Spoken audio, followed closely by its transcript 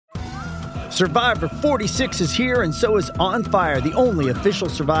Survivor 46 is here, and so is On Fire, the only official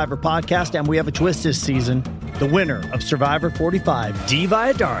Survivor podcast, and we have a twist this season. The winner of Survivor 45, Dee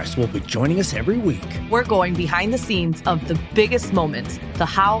Valladares, will be joining us every week. We're going behind the scenes of the biggest moments, the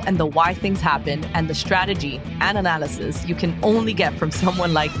how and the why things happen, and the strategy and analysis you can only get from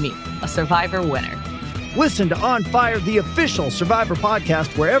someone like me, a Survivor winner. Listen to On Fire, the official Survivor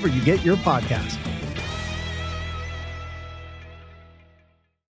podcast, wherever you get your podcast.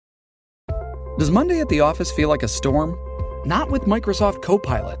 Does Monday at the office feel like a storm? Not with Microsoft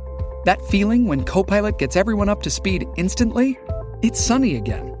Copilot. That feeling when Copilot gets everyone up to speed instantly? It's sunny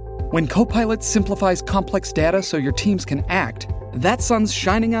again. When Copilot simplifies complex data so your teams can act, that sun's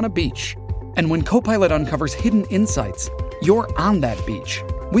shining on a beach. And when Copilot uncovers hidden insights, you're on that beach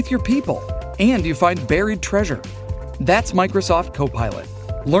with your people, and you find buried treasure. That's Microsoft Copilot.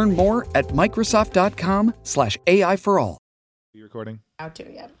 Learn more at Microsoft.com/AI for all. Are you recording? Out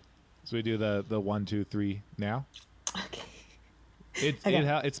to, yeah. So we do the 1, 2, 3 now. Okay. It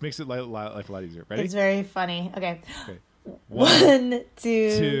makes it life a lot easier. Ready? It's very funny. Okay. 1,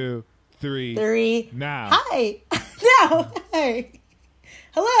 2, 3. 3. Now. Hi. Now. Hi.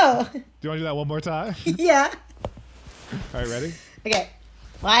 Hello. Do you want to do that one more time? Yeah. All right, ready? Okay.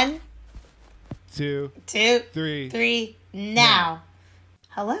 1, 2, 3. 3. Now.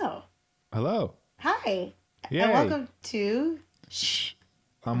 Hello. Hello. Hi. Yay. And welcome to Shh.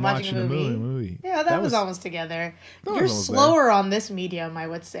 I'm watching a movie. Yeah, that was almost together. You're almost slower on this medium, I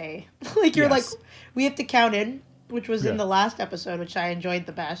would say. Like you're Yes. like, we have to count in, which was in the last episode, which I enjoyed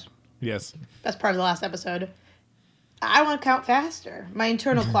the best. Yes. Best part of the last episode. I want to count faster. My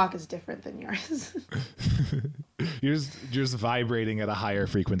internal clock is different than yours. You're just vibrating at a higher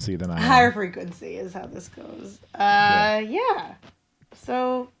frequency than I am. Higher frequency is how this goes. Yeah.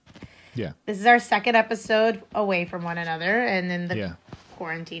 So Yeah. this is our second episode away from one another, and in the Yeah.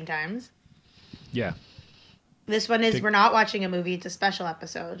 quarantine times. Yeah. This one is we're not watching a movie. It's a special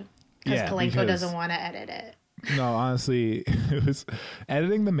episode because Kalenko doesn't want to edit it. No, honestly, it was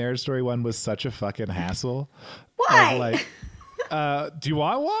editing the Marriage Story one was such a fucking hassle. Why? Do you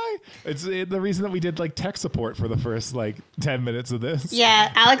want why? It's the reason that we did like tech support for the first 10 minutes of this.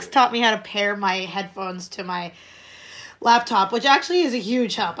 Yeah, Alex taught me how to pair my headphones to my laptop, which actually is a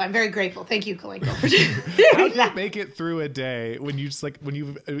huge help. I'm very grateful. Thank you, Kalenko, for doing How do that. you make it through a day when you just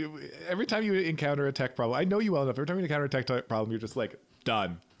every time you encounter a tech problem? I know you well enough. Every time you encounter a tech problem, you're just like,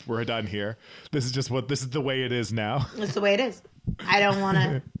 done. We're done here. This is the way it is now. It's the way it is. I don't want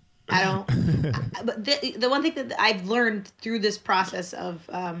to. But the one thing that I've learned through this process of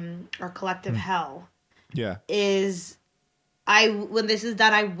our collective hell Yeah. is when this is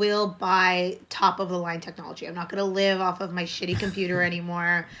done, I will buy top of the line technology. I'm not going to live off of my shitty computer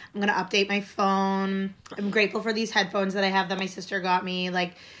anymore. I'm going to update my phone. I'm grateful for these headphones that I have that my sister got me.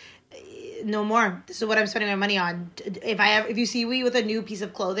 No more. This is what I'm spending my money on. If you see me with a new piece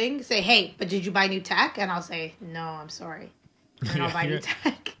of clothing, say, hey, but did you buy new tech? And I'll say, no, I'm sorry. And I'll buy new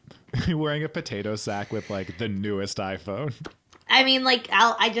tech. You're wearing a potato sack with the newest iPhone. I mean,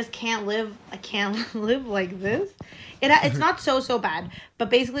 I just can't live. I can't live like this. It's not so bad. But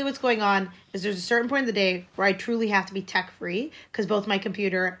basically what's going on is there's a certain point in the day where I truly have to be tech free because both my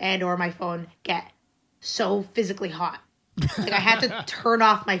computer and or my phone get so physically hot. I have to turn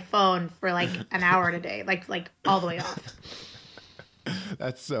off my phone for an hour a day, like all the way off.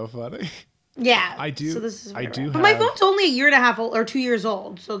 That's so funny. Yeah, I do. So this is but my phone's only a year and a half old or 2 years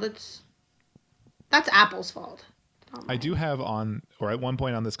old, so that's Apple's fault. I do have at one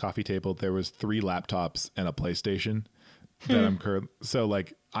point on this coffee table there was 3 laptops and a PlayStation that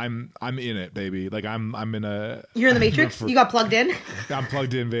I'm I'm in it, baby. I'm in a. You're in the Matrix. You got plugged in. I'm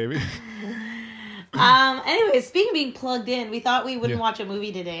plugged in, baby. Anyways, speaking of being plugged in, we thought we wouldn't watch a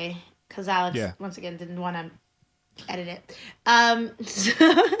movie today because Alex once again didn't want to edit it. So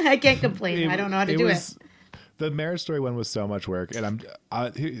I can't complain. I don't know how to do it. The Marriage Story one was so much work, and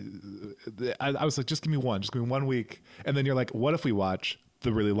I was like, just give me 1 week, and then you're like, what if we watch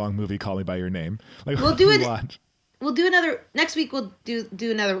the really long movie Call Me by Your Name? We'll do it. We'll do another next week. We'll do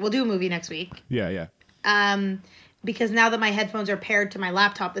a movie next week. Yeah. Because now that my headphones are paired to my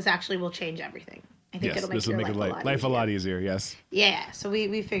laptop, this actually will change everything. I think it'll make life a lot easier. Yes. Yeah. So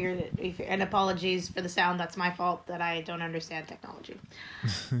we figured it. And apologies for the sound. That's my fault that I don't understand technology.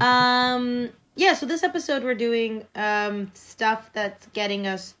 Yeah. So this episode we're doing stuff that's getting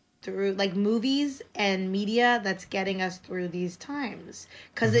us through, movies and media that's getting us through these times.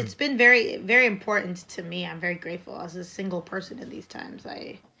 Because it's been very, very important to me. I'm very grateful as a single person in these times.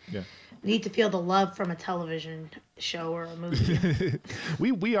 I need to feel the love from a television show or a movie.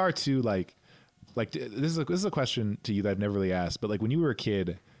 we are too this is a question to you that I've never really asked, but when you were a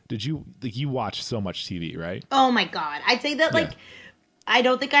kid, did you like you watch so much TV, right? Oh my God. I'd say that, like, Yeah. I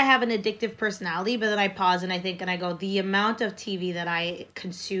don't think I have an addictive personality, but then I pause and I think and I go, the amount of TV that I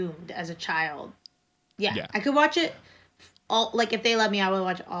consumed as a child. Yeah. I could watch it all, like, if they let me, I would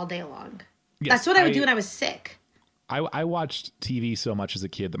watch it all day long. Yes, That's what I would do when I was sick. I watched TV so much as a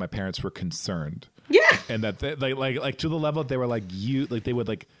kid that my parents were concerned. Yeah. And that they, like to the level that they were like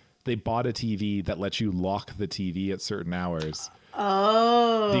they bought a TV that lets you lock the TV at certain hours.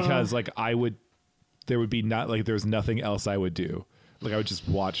 Oh. Because like there would be not like there's nothing else I would do. Like I would just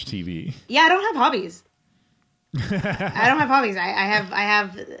watch TV. Yeah, I don't have hobbies. I don't have hobbies. I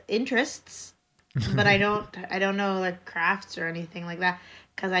have interests, but I don't know like crafts or anything like that,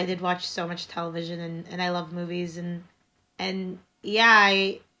 because I did watch so much television and I love movies and yeah,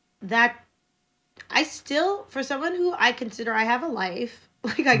 I still, for someone who I consider I have a life,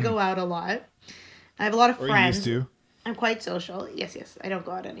 like I go out a lot. I have a lot of Or friends. you used to. I'm quite social. Yes. I don't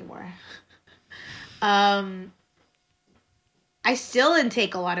go out anymore. I still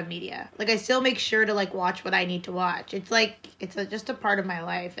intake a lot of media. Like, I still make sure to, like, watch what I need to watch. It's, like, just a part of my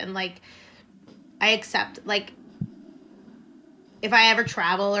life. And, like, I accept, like, if I ever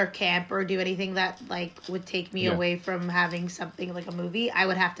travel or camp or do anything that, like, would take me away from having something like a movie, I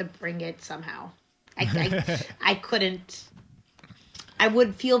would have to bring it somehow. I couldn't. I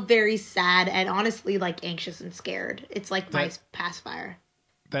would feel very sad and honestly, like, anxious and scared. It's, like, my pacifier.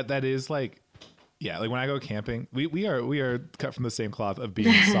 That is, like... Yeah, like when I go camping, we are cut from the same cloth of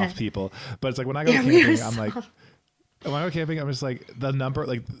being soft people. But it's like when I go camping, I'm like, when I go camping, I'm just like the number,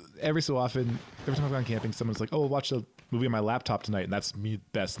 like every so often, every time I've gone camping, someone's like, oh, we'll watch a movie on my laptop tonight. And that's me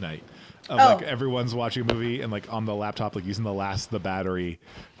best night of like everyone's watching a movie and like on the laptop, like using the battery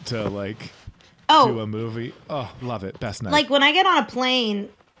to like do a movie. Oh, love it. Best night. Like when I get on a plane,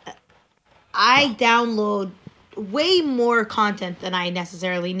 I download way more content than I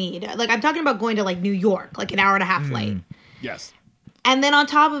necessarily need. Like I'm talking about going to like New York, like an hour and a half late. Yes. And then on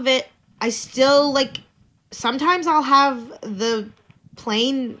top of it, I still like sometimes I'll have the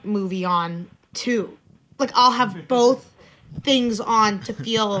plane movie on too. Like I'll have both things on to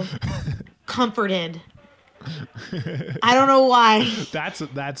feel comforted. I don't know why.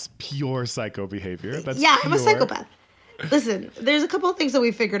 That's pure psycho behavior. That's I'm a psychopath. Listen, there's a couple of things that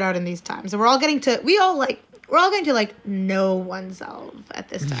we figured out in these times, and we're all getting to like know oneself at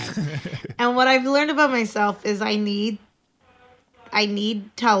this time. And what I've learned about myself is I need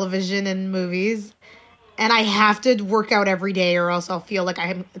television and movies, and I have to work out every day or else I'll feel like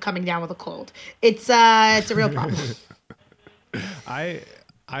I'm coming down with a cold. It's a real problem.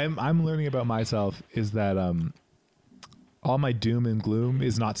 I'm learning about myself is that all my doom and gloom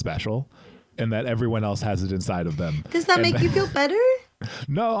is not special, and that everyone else has it inside of them. Does that make you feel better?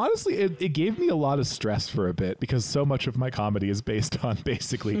 No, honestly, it gave me a lot of stress for a bit because so much of my comedy is based on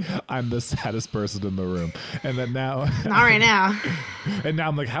basically I'm the saddest person in the room. And then now... Not right now. And now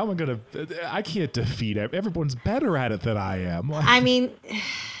I'm like, how am I going to... I can't defeat it. Everyone's better at it than I am. Like, I mean,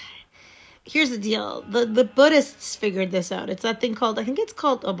 here's the deal. The Buddhists figured this out. It's that thing called... I think it's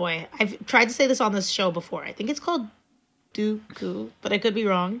called... Oh boy. I've tried to say this on this show before. I think it's called Dooku, but I could be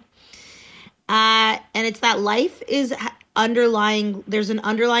wrong. And it's that life is... there's an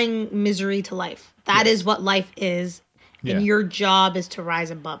underlying misery to life. That is what life is. And your job is to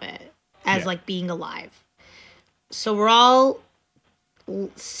rise above it as like being alive. So we're all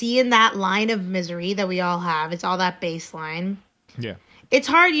seeing that line of misery that we all have. It's all that baseline. Yeah. It's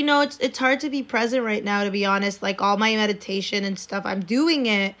hard, it's hard to be present right now, to be honest. Like all my meditation and stuff, I'm doing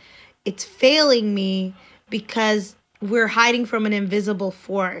it. It's failing me because we're hiding from an invisible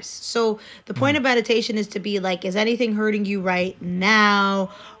force. So the point of meditation is to be like, is anything hurting you right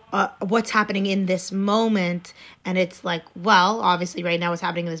now? What's happening in this moment? And it's like, well, obviously right now what's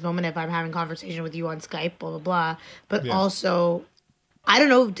happening in this moment if I'm having a conversation with you on Skype, blah, blah, blah. But also, I don't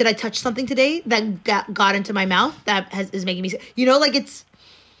know, did I touch something today that got into my mouth that is making me, like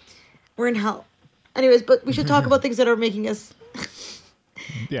we're in hell. Anyways, but we should talk about things that are making us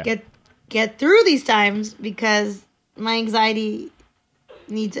get through these times because my anxiety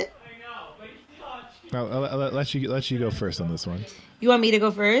needs it. I'll let you go first on this one. You want me to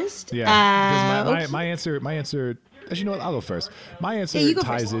go first? Yeah. My answer. Actually, you know what? I'll go first. My answer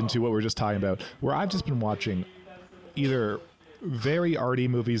ties into what we're just talking about, where I've just been watching either very arty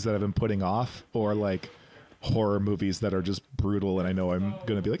movies that I've been putting off, or like horror movies that are just brutal, and I know I'm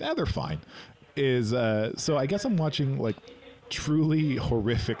gonna be like, they're fine. So I guess I'm watching like truly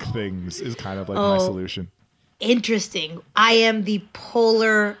horrific things is kind of like my solution. Interesting. I am the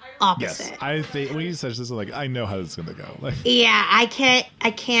polar opposite. Yes, I think when you said this, I'm like, I know how this is gonna go. Like, yeah, I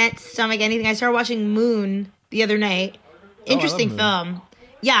can't stomach anything. I started watching Moon the other night. Interesting film.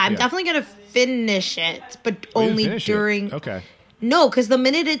 Yeah, I'm definitely gonna finish it, but only during. Okay. No, because the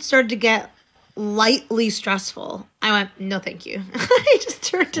minute it started to get lightly stressful, I went, no, thank you. I just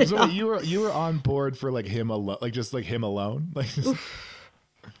turned it off. You were on board for like him alone, like just like him alone, like.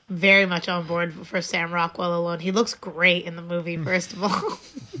 Very much on board for Sam Rockwell alone. He looks great in the movie. First of all,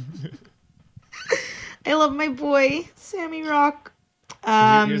 I love my boy Sammy Rock.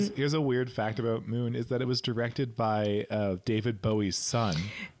 Here's a weird fact about Moon is that it was directed by David Bowie's son.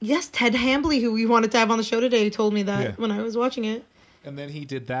 Yes, Ted Hambly, who we wanted to have on the show today, told me that when I was watching it. And then he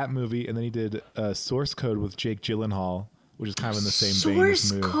did that movie, and then he did Source Code with Jake Gyllenhaal, which is kind of in the same vein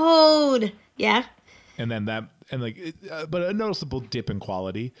as Moon. Source Code, yeah. And then but a noticeable dip in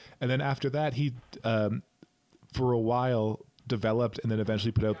quality. And then after that, he for a while developed and then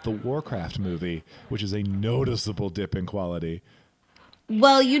eventually put out the Warcraft movie, which is a noticeable dip in quality.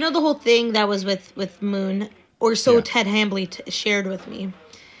 Well, you know the whole thing that was with Moon, or so Ted Hambly shared with me,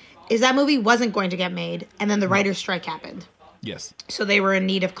 is that movie wasn't going to get made, and then the writer's strike happened. Yes. So they were in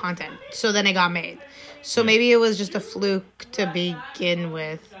need of content. So then it got made. So maybe it was just a fluke to begin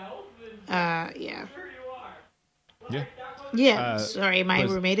with. Yeah. Yeah. Sorry, my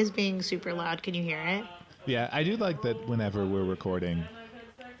roommate is being super loud. Can you hear it? Yeah, I do like that whenever we're recording,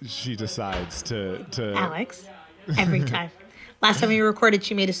 she decides to... Alex, every time. Last time we recorded,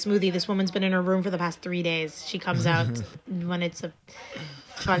 she made a smoothie. This woman's been in her room for the past 3 days. She comes out when it's a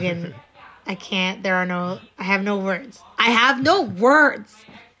fucking... I have no words. I have no words.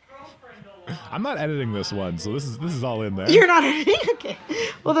 I'm not editing this one, so this is all in there. You're not editing? Okay.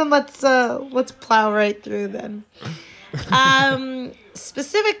 Well, then let's plow right through then.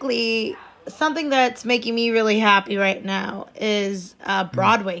 Specifically, something that's making me really happy right now is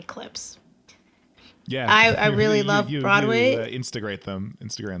Broadway clips. Yeah. I really love Broadway. You Instagram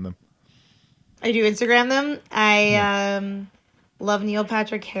them. I do Instagram them. I love Neil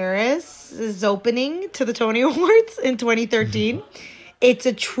Patrick Harris's opening to the Tony Awards in 2013. It's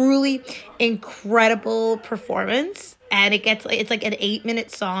a truly incredible performance, and it's like an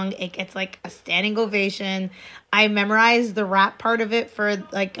 8-minute song. It gets like a standing ovation. I memorized the rap part of it for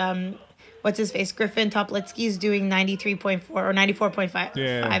like what's his face, Griffin Toplitsky's doing 93.4 or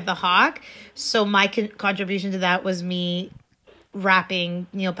 94.5 The Hawk. So my contribution to that was me rapping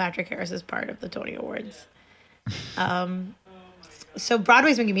Neil Patrick Harris's part of the Tony Awards. So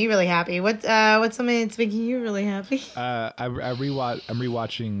Broadway's making me really happy. What's something that's making you really happy? I'm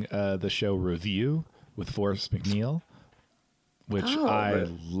rewatching the show Review with Forrest McNeil, which I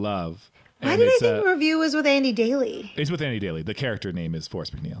love. Why did I think Review was with Andy Daly? It's with Andy Daly. The character name is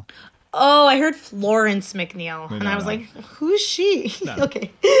Forrest McNeil. Oh, I heard Florence McNeil, and I was like, "Who's she?" No.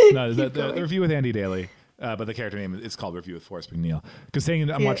 Okay. No, the Review with Andy Daly. But the character name is called Review with Forrest McNeil. Because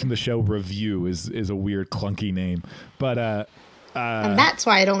saying I'm watching the show Review is a weird, clunky name. But and that's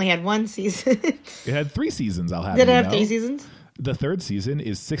why it only had 1 season. It had 3 seasons. Did it have 3 seasons? The 3rd season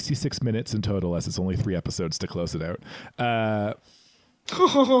is 66 minutes in total, as it's only 3 episodes to close it out.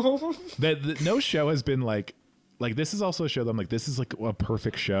 No show has been like this is also a show that I'm like, this is like a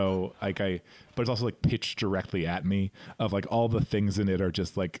perfect show. But it's also like pitched directly at me of like all the things in it are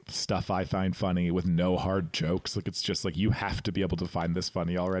just like stuff I find funny with no hard jokes. Like it's just like, you have to be able to find this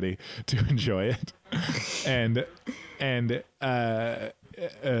funny already to enjoy it.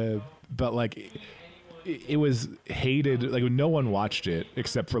 But like it was hated. Like no one watched it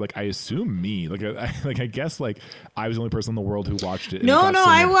except for like, I assume me. I guess like I was the only person in the world who watched it. No,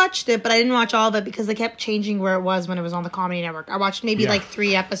 I watched it, but I didn't watch all of it because they kept changing where it was when it was on the Comedy Network. I watched maybe like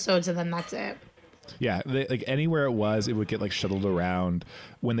 3 episodes and then that's it. Yeah, like anywhere it would get like shuttled around.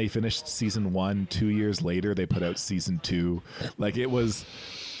 When they finished season 1, 2 years later, they put out season 2. Like it was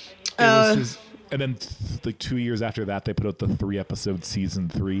just. And then like 2 years after that, they put out the 3-episode season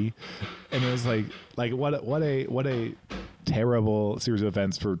 3, and it was like what a terrible series of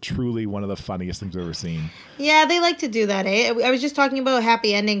events for truly one of the funniest things I've ever seen. Yeah, they like to do that. I was just talking about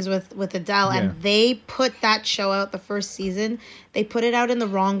happy endings with Adele, and they put that show out the first season. They put it out in the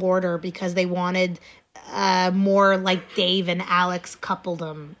wrong order because they wanted more like Dave and Alex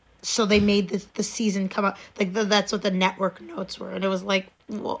coupledom. So they made the season come out like that's what the network notes were, and it was like,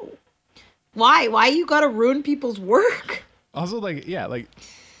 whoa. Why you gotta ruin people's work? Also, like, yeah, like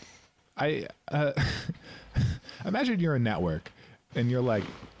I imagine you're a network and you're like,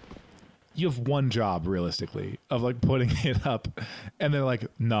 you have one job realistically of like putting it up, and they're like,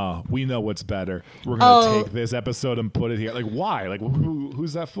 nah, we know what's better. We're gonna take this episode and put it here. Like, why? Like,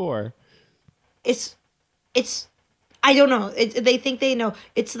 who's that for? It's I don't know. They think they know.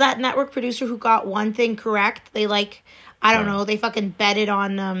 It's that network producer who got one thing correct. They like, I don't know. They fucking betted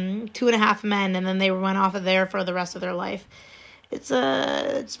on 2.5 Men, and then they went off of there for the rest of their life.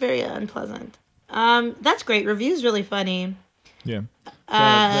 It's very unpleasant. That's great. Review's really funny. Yeah.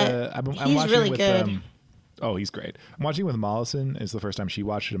 He's really good. Oh, he's great. I'm watching with Mollison. It's the first time she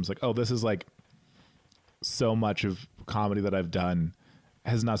watched it. I was like, oh, this is like so much of comedy that I've done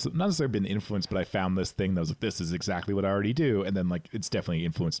has not necessarily been influenced, but I found this thing that was like, this is exactly what I already do. And then like, it's definitely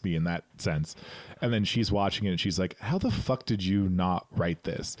influenced me in that sense. And then she's watching it and she's like, how the fuck did you not write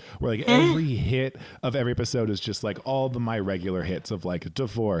this? Where like every hit of every episode is just like all my regular hits of like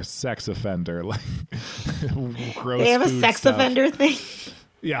divorce, sex offender, like gross. They have a sex stuff. Offender thing.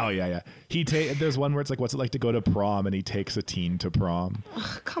 Yeah, oh yeah. There's one where it's like, what's it like to go to prom? And he takes a teen to prom.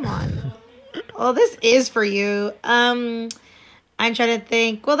 Ugh, come on. Well, this is for you. I'm trying to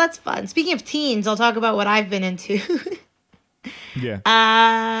think. Well, that's fun. Speaking of teens, I'll talk about what I've been into.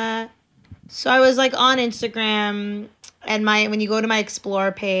 Yeah. So I was like on Instagram, and when you go to my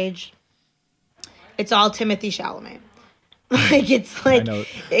Explore page, it's all Timothée Chalamet. Like it's like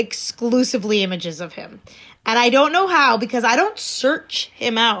exclusively images of him, and I don't know how because I don't search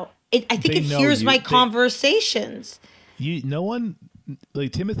him out. I think it hears my conversations. No one.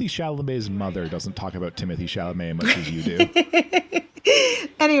 Like Timothée Chalamet's mother doesn't talk about Timothée Chalamet as much as you do.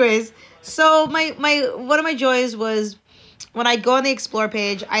 Anyways, so my one of my joys was when I go on the Explore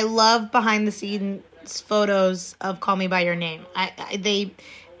page. I love behind the scenes photos of Call Me by Your Name. They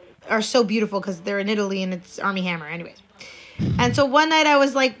are so beautiful because they're in Italy and it's Armie Hammer. Anyways, and so one night I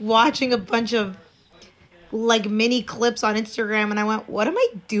was like watching a bunch of like mini clips on Instagram, and I went, "What am I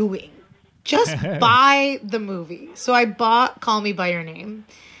doing? Just buy the movie." So I bought Call Me by Your Name.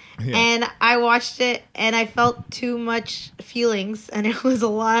 Yeah. And I watched it and I felt too much feelings and it was a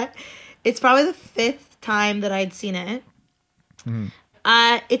lot. It's probably the 5th time that I'd seen it.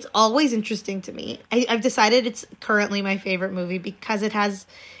 It's always interesting to me. I've decided it's currently my favorite movie because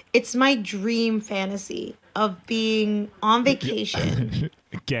it's my dream fantasy of being on vacation.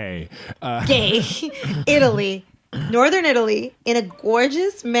 Gay. Italy. Northern Italy, in a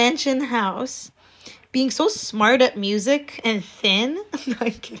gorgeous mansion house, being so smart at music and thin. No,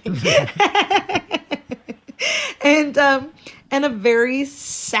 I'm kidding. And a very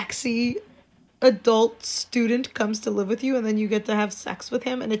sexy adult student comes to live with you, and then you get to have sex with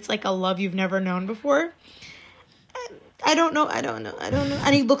him, and it's like a love you've never known before. I don't know.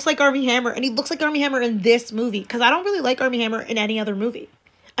 And he looks like Armie Hammer, and he looks like Armie Hammer in this movie, because I don't really like Armie Hammer in any other movie.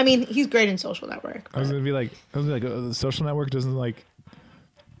 I mean, he's great in Social Network. I was gonna be like, the Social Network doesn't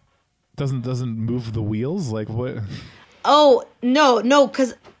move the wheels. Like what? Oh no,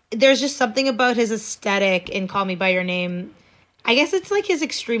 because there's just something about his aesthetic in Call Me by Your Name. I guess it's like his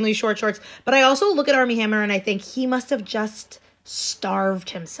extremely short shorts. But I also look at Armie Hammer and I think he must have just starved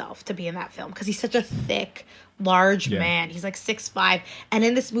himself to be in that film because he's such a thick, large man. He's like 6'5", and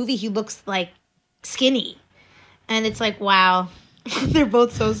in this movie he looks like skinny, and it's like wow. They're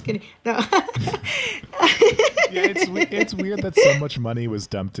both so skinny. No. Yeah, it's weird that so much money was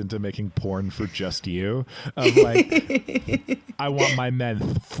dumped into making porn for just you. Of like, I want my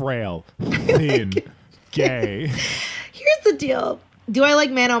men frail, thin, gay. Here's the deal. Do I like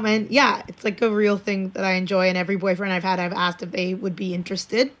man on men? Yeah, it's like a real thing that I enjoy, and every boyfriend I've had, I've asked if they would be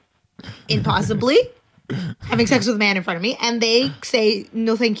interested in possibly having sex with a man in front of me, and they say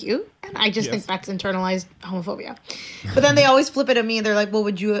no thank you, and I just think that's internalized homophobia. But then they always flip it at me and they're like, well,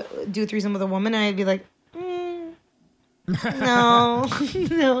 would you do a threesome with a woman? And I'd be like, no.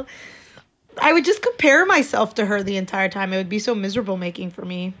 No, I would just compare myself to her the entire time. It would be so miserable making for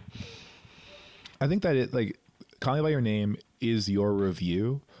me. I think that it like Call Me by Your Name is your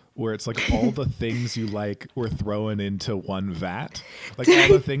review, where it's like all the things you like were thrown into one vat. Like all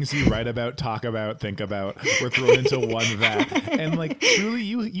the things you write about, talk about, think about were thrown into one vat. And like truly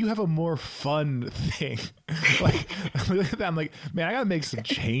you have a more fun thing. Like I'm like, man, I gotta make some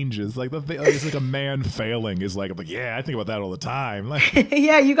changes. Like the thing, like, it's like a man failing is like, I'm like, yeah, I think about that all the time. Like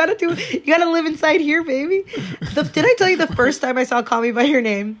yeah, you gotta live inside here, baby. Did I tell you the first time I saw Call Me by Your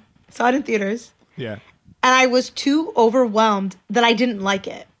Name? Saw it in theaters. Yeah. And I was too overwhelmed that I didn't like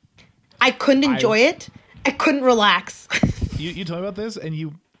it. I couldn't enjoy it. I couldn't relax. You told me about this, and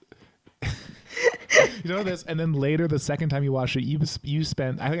you know this, and then later, the second time you watched it, you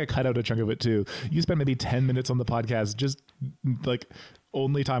spent. I think I cut out a chunk of it too. You spent maybe 10 minutes on the podcast just like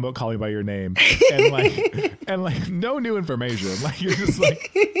only talking about Call Me by Your Name, and like no new information. Like you're just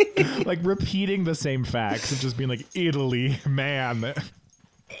like repeating the same facts of just being like Italy, man.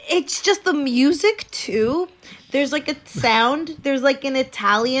 It's just the music too. There's like a sound. There's like an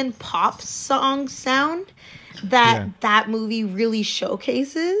Italian pop song sound that movie really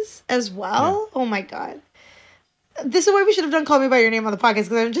showcases as well. Yeah. Oh my god. This is why we should have done Call Me by Your Name on the podcast,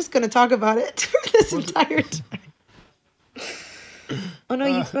 because I'm just going to talk about it for this entire time. Oh no,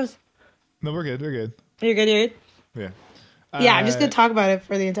 you supposed. No, we're good. We're good. You're good. You're good. Yeah. Yeah, I'm just gonna talk about it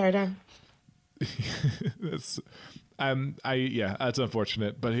for the entire time. That's that's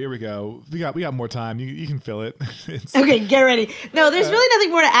unfortunate, but here we go. We got more time. You can fill it. Okay, get ready. No, there's really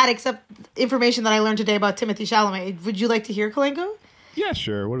nothing more to add except information that I learned today about Timothée Chalamet. Would you like to hear, Kalenko? Yeah,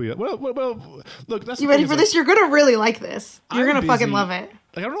 sure. What do we? Well, look. That's you ready for this? You're gonna really like this. You're gonna fucking love it.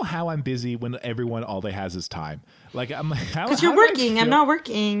 Like, I don't know how I'm busy when everyone all they has is time. Like, I'm like, how? Because you're working. I'm not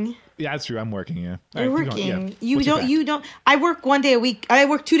working. Yeah, that's true. I'm working. Yeah, you're working. You don't. I work 1 day a week. I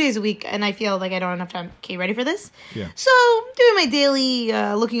work 2 days a week, and I feel like I don't have enough time. Okay, ready for this? Yeah. So, doing my daily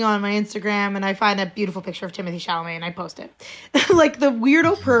looking on my Instagram, and I find a beautiful picture of Timothée Chalamet, and I post it. Like the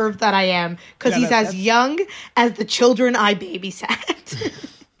weirdo perv that I am, because he's as young as the children I babysat.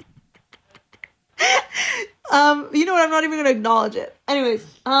 You know what? I'm not even going to acknowledge it. Anyways,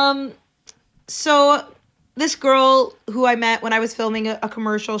 so this girl who I met when I was filming a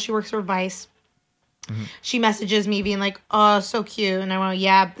commercial, she works for Vice. Mm-hmm. She messages me being like, "Oh, so cute." And I went,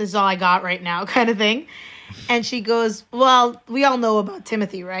 "Yeah, this is all I got right now," kind of thing. And she goes, "Well, we all know about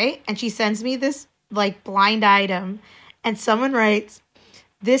Timothy, right?" And she sends me this like blind item, and someone writes,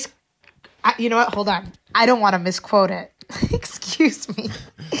 "This, you know what? Hold on. I don't want to misquote it. Excuse me.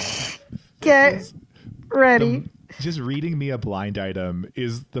 Get ready." Just reading me a blind item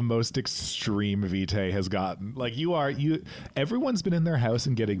is the most extreme Vitae has gotten. Like, everyone's been in their house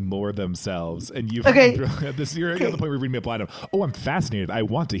and getting more themselves, and you're at the point where you're reading me a blind item. Oh, I'm fascinated. I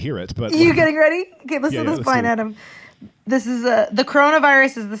want to hear it. But you getting ready? Okay, listen to this blind item. This is the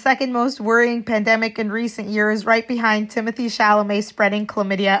coronavirus is the second most worrying pandemic in recent years, right behind Timothée Chalamet spreading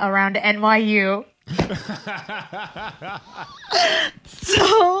chlamydia around NYU.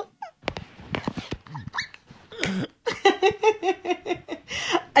 So.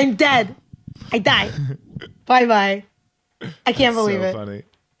 I'm dead. I died. Bye. I can't believe it. Funny.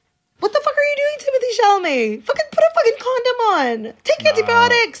 What the fuck are you doing, Timothée Chalamet? Fucking put a fucking condom on. Take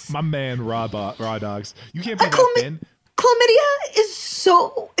antibiotics. My man, raw dogs. You can't be that thin. Chlamydia is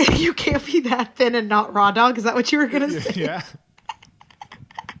so. You can't be that thin and not raw dog. Is that what you were gonna say? Yeah.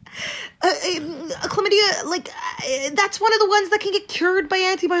 Chlamydia, like that's one of the ones that can get cured by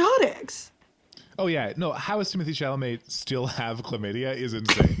antibiotics. Oh, yeah. No, how does Timothée Chalamet still have chlamydia is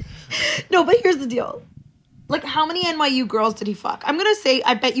insane. No, but here's the deal. Like, how many NYU girls did he fuck? I'm going to say,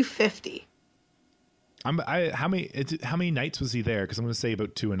 I bet you 50. How many nights was he there? Because I'm going to say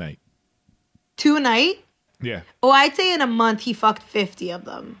about 2 a night. 2 a night? Yeah. Oh, I'd say in a month he fucked 50 of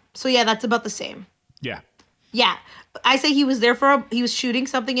them. So, yeah, that's about the same. Yeah. Yeah. I say he was there he was shooting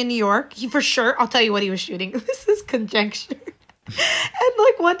something in New York. He for sure, I'll tell you what he was shooting. This is conjecture. And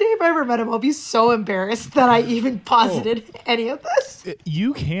like one day if I ever met him, I'll be so embarrassed that I even posited any of this.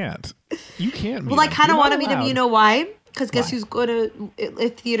 You can't. Well, I kind of want to meet him. You know why? Because guess who's going to,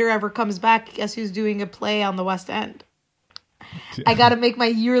 if theater ever comes back, guess who's doing a play on the West End? I got to make my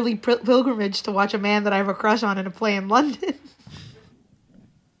yearly pilgrimage to watch a man that I have a crush on in a play in London.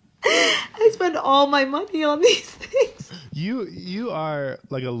 I spend all my money on these things. You are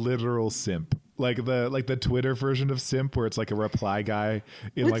like a literal simp. Like the Twitter version of simp, where it's like a reply guy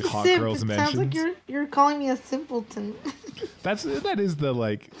in What's like hot simp? girls it mentions. Sounds like you're calling me a simpleton. that is the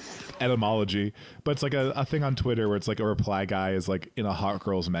like etymology, but it's like a thing on Twitter where it's like a reply guy is like in a hot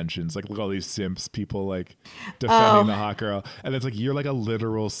girls mentions. Like, look at all these simps, people like defending the hot girl, and it's like you're like a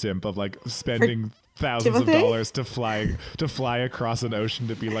literal simp of like spending thousands of dollars to fly across an ocean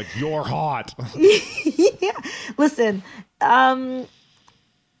to be like, you're hot. Yeah, listen.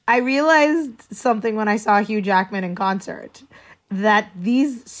 I realized something when I saw Hugh Jackman in concert, that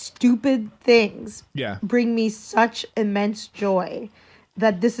these stupid things bring me such immense joy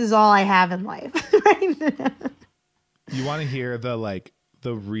that this is all I have in life right now. You want to hear the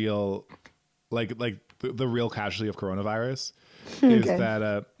real the real casualty of coronavirus is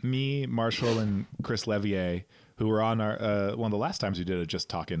that me, Marshall, and Chris Levier, who were on our one of the last times we did a Just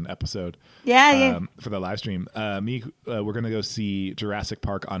Talking episode, for the live stream. We're gonna go see Jurassic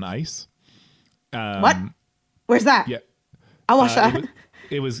Park on ice. What? Where's that? Yeah, I'll watch that.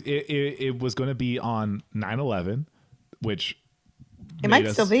 It was going to be on 9/11, which it might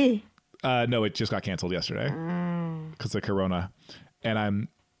still be. No, it just got canceled yesterday because of Corona, and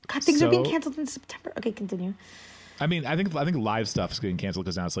things are being canceled in September. Okay, continue. I mean, I think live stuff is getting canceled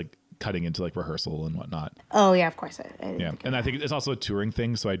because now it's like cutting into like rehearsal and whatnot. Oh yeah, of course. And I think it's also a touring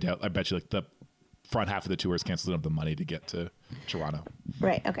thing, so I bet you like the front half of the tour is canceled. They don't have the money to get to Toronto.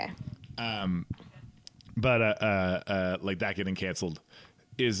 Right. Okay. But like that getting canceled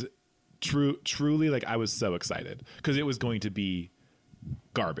is truly like I was so excited because it was going to be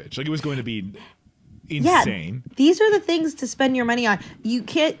garbage. Like it was going to be insane. Yeah, these are the things to spend your money on. You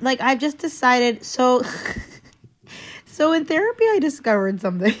can't, like, I've just decided, so in therapy I discovered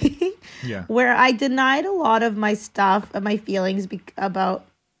something where I denied a lot of my stuff and my feelings about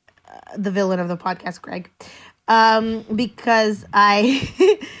the villain of the podcast, Greg. Because I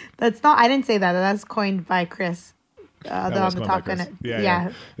didn't say that. That's coined by Chris. On the Talk Minute.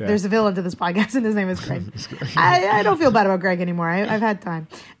 Yeah. There's a villain to this podcast, and his name is Greg. I don't feel bad about Greg anymore. I've had time.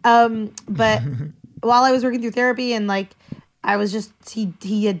 But while I was working through therapy, and like I was just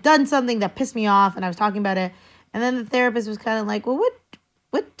he had done something that pissed me off, and I was talking about it, and then the therapist was kind of like, "Well,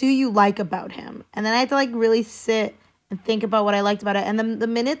 what do you like about him?" And then I had to like really sit and think about what I liked about it. And then the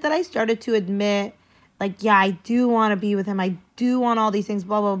minute that I started to admit, like, yeah, I do want to be with him, I do want all these things,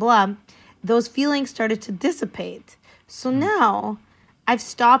 blah blah blah, those feelings started to dissipate. So now I've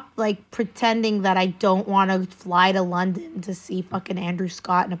stopped like pretending that I don't want to fly to London to see fucking Andrew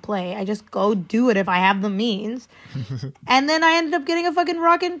Scott in a play. I just go do it if I have the means. And then I ended up getting a fucking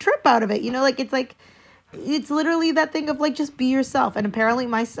rockin' trip out of it. You know, like it's literally that thing of like, just be yourself. And apparently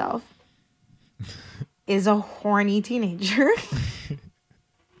myself is a horny teenager.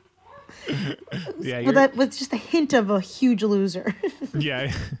 With just a hint of a huge loser.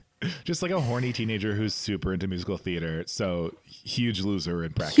 Yeah. Just like a horny teenager who's super into musical theater. So huge loser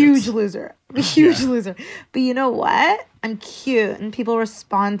in brackets. Huge loser. Huge loser. But you know what? I'm cute and people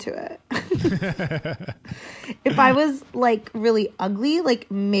respond to it. If I was like really ugly, like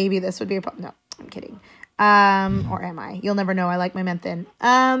maybe this would be a problem. No, I'm kidding. Or am I? You'll never know. I like my men thin.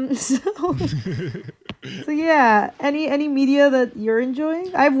 So yeah. Any media that you're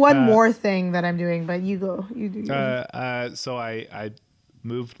enjoying? I have one more thing that I'm doing, but you go. You do. So I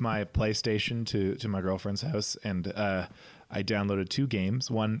moved my PlayStation to my girlfriend's house, and I downloaded 2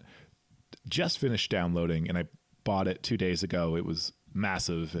 games. One just finished downloading, and I bought it 2 days ago. It was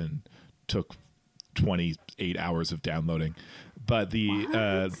massive and took 28 hours of downloading. But the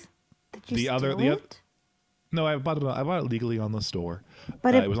other no, I bought it legally on the store.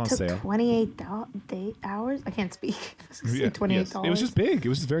 But it was on sale. 28 hours. I can't speak. $28. Yes. It was just big. It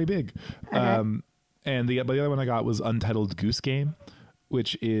was just very big. Okay. And the other one I got was Untitled Goose Game,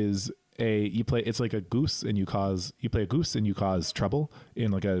 which is it's like a goose, and you play a goose and you cause trouble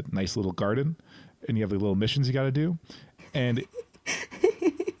in like a nice little garden, and you have like little missions you got to do, and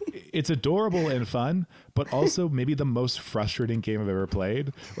it's adorable and fun, but also maybe the most frustrating game I've ever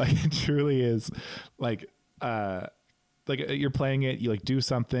played. Like it truly is. Like you're playing it, you like do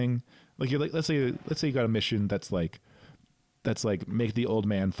something, like you're like let's say you got a mission that's like make the old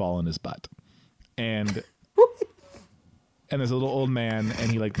man fall on his butt, and there's a little old man,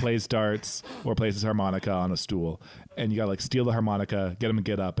 and he like plays darts or plays his harmonica on a stool, and you gotta like steal the harmonica, get him to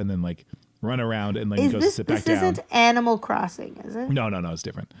get up, and then like run around, and like he goes to sit back down. This isn't Animal Crossing, is it? No, it's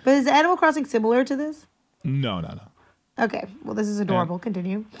different. But is Animal Crossing similar to this? No. Okay, well this is adorable.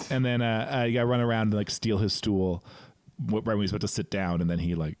 Continue. And then you gotta run around and like steal his stool right when he's about to sit down, and then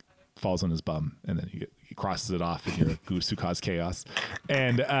he like falls on his bum, and then he crosses it off, and you're a goose who caused chaos,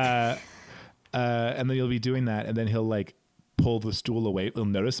 and then you'll be doing that, and then he'll like pull the stool away. He'll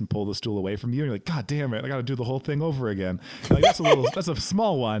notice and pull the stool away from you, and you're like, God damn it, I gotta do the whole thing over again. And like, that's a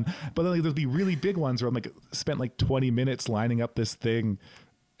small one, but then like, there'll be really big ones where I'm like spent like 20 minutes lining up this thing,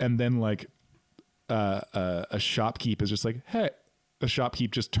 and then like a shopkeep is just like, hey, the shopkeep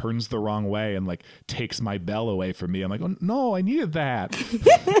just turns the wrong way and like takes my bell away from me. I'm like, oh no, I needed that.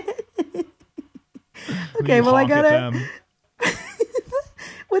 Okay, well I gotta.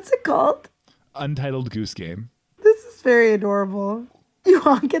 What's it called? Untitled Goose Game. This is very adorable. You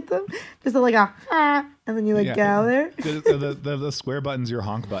honk at them, just like a and then you like get out there. The square button's your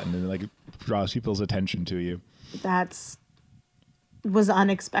honk button, and it like draws people's attention to you. Was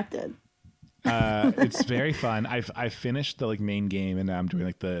unexpected. It's very fun. I finished the like main game, and now I'm doing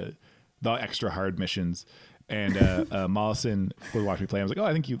like the extra hard missions. And Mollison would watch me play. I was like, oh,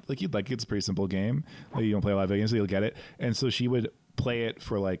 I think you'd like it. It's a pretty simple game. Like, you don't play a lot of video games, so you'll get it. And so she would play it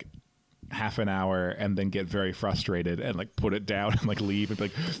for like half an hour and then get very frustrated and like put it down and like leave and be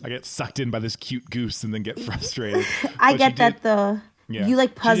like, I get sucked in by this cute goose and then get frustrated. I get that though. Yeah. You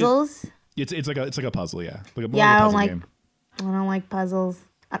like puzzles? It's like a puzzle, yeah. Like I don't like puzzles.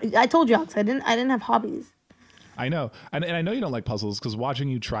 I told you, Alex, I didn't have hobbies. I know. And I know you don't like puzzles because watching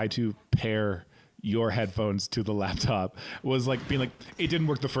you try to pair your headphones to the laptop was like being like, it didn't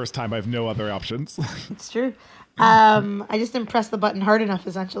work the first time. I have no other options. It's true. I just didn't press the button hard enough,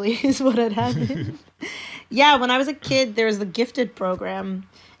 essentially, is what had happened. Yeah, when I was a kid, there was the Gifted program.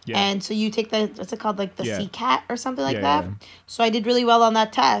 Yeah. And so you take what's it called? Like the CCAT or something like that. Yeah. So I did really well on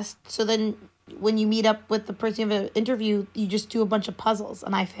that test. So then when you meet up with the person you have an interview, you just do a bunch of puzzles.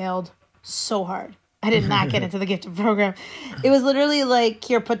 And I failed so hard. I did not get into the gifted program. It was literally like,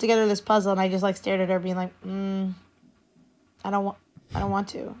 here, put together this puzzle, and I just like stared at her, being like, I don't want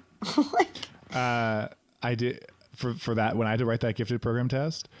to. Like, I did for that when I had to write that gifted program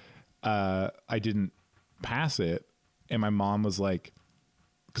test. I didn't pass it, and my mom was like,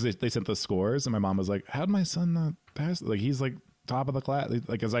 because they sent the scores, and my mom was like, "How'd my son not pass? Like he's like top of the class,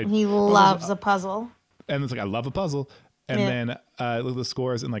 like as he loves a puzzle." And it's like, I love a puzzle, and then look at the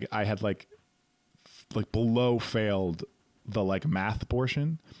scores, and like I had like below failed the like math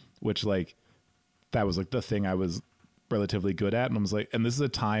portion, which like that was like the thing I was relatively good at, and I was like, and this is a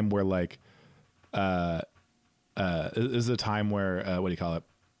time where like this is a time where what do you call it,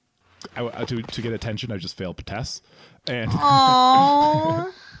 to get attention I just failed tests, and oh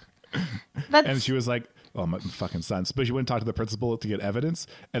and she was like, oh, my fucking son. But she went and talked to the principal to get evidence,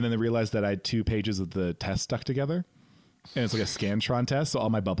 and then they realized that I had 2 pages of the test stuck together, and it's like a Scantron test, so all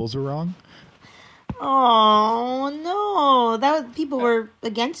my bubbles were wrong. Oh no, people were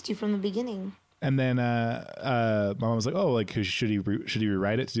against you from the beginning. And then my mom was like, "Oh, like should he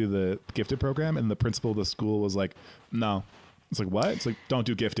rewrite it to do the gifted program?" And the principal of the school was like, "No." It's like, what? It's like, don't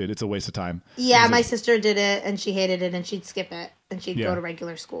do gifted. It's a waste of time. Yeah, my like, sister did it, and she hated it, and she'd skip it, and she'd go to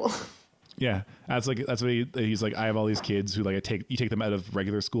regular school. Yeah, that's what he's like. I have all these kids who like you take them out of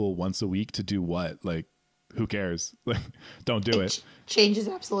regular school once a week to do what? Like, who cares? Like, don't do it. Changes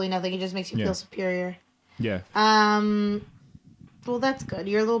absolutely nothing. It just makes you feel superior. Yeah. Well, that's good.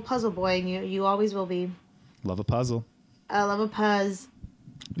 You're a little puzzle boy, and you always will be. Love a puzzle. I love a puzz.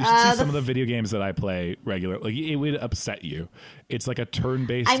 You should see some of the video games that I play regularly. Like, it would upset you. It's like a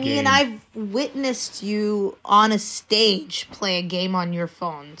turn-based game. I mean, I've witnessed you on a stage play a game on your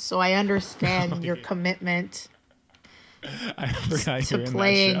phone, so I understand your commitment to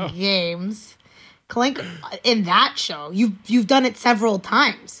playing games. Clank in that show, you've done it several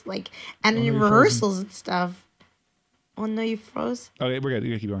times, like, and in rehearsals and stuff. Oh no, you froze. Okay, we're good. You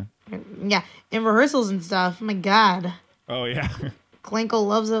gotta keep going. Yeah, in rehearsals and stuff. Oh my god. Oh yeah. Clankle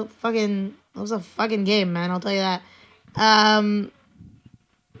loves a fucking game, man. I'll tell you that.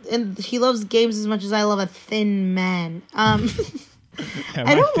 And he loves games as much as I love a thin man. I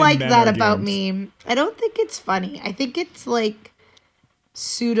don't like that about me. I don't think it's funny. I think it's like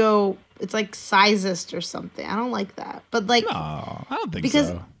it's like sizist or something. I don't like that. But like, no, I don't think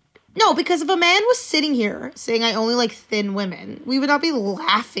so. No, because if a man was sitting here saying I only like thin women, we would not be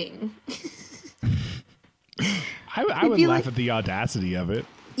laughing. I would laugh at the audacity of it.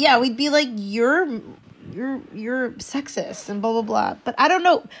 Yeah, we'd be like, you're sexist and blah blah blah. But I don't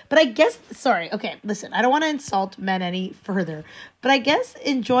know. But I guess okay, listen, I don't want to insult men any further. But I guess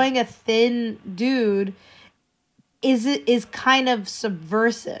enjoying a thin dude is kind of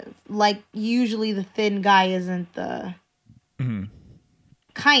subversive. Like, usually the thin guy isn't the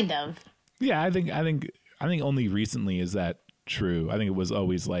kind of. Yeah, I think only recently is that true. I think it was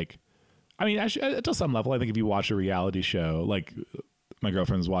always like, I mean, actually, to some level, I think if you watch a reality show, like my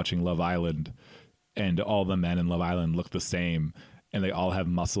girlfriend's watching Love Island, and all the men in Love Island look the same, and they all have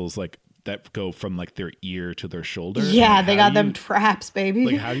muscles like that go from like their ear to their shoulder. Yeah, like, they got them traps, baby.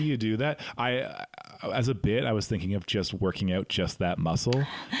 Like, how do you do that? As a bit, I was thinking of just working out just that muscle,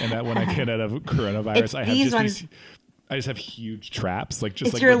 and that when I get out of coronavirus, I just have huge traps, like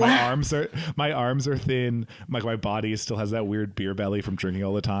just like my arms are thin, like my body still has that weird beer belly from drinking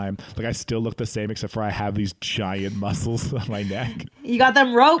all the time. Like, I still look the same, except for I have these giant muscles on my neck. You got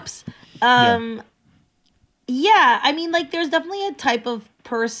them ropes. Yeah, I mean, like, there's definitely a type of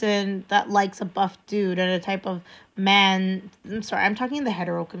person that likes a buff dude, and a type of man. I'm sorry, I'm talking in the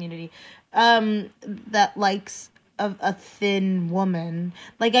hetero community. That likes a thin woman.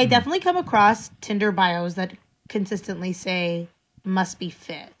 Like, I definitely come across Tinder bios that consistently say must be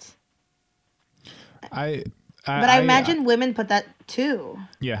fit. But I imagine women put that too.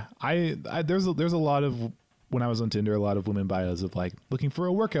 Yeah, there's a lot of, when I was on Tinder, a lot of women bios of like looking for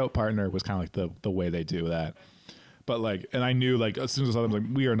a workout partner was kind of like the way they do that. But like, and I knew like as soon as I saw them, like,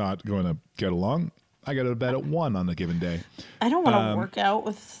 we are not going to get along. I got to bed at 1 on a given day. I don't want to work out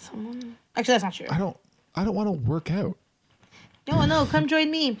with someone. Actually, that's not true. I don't want to work out. No, come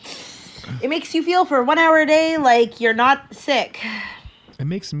join me. It makes you feel for 1 hour a day like you're not sick. It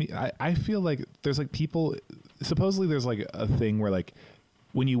makes me, I feel like there's like people, supposedly there's like a thing where like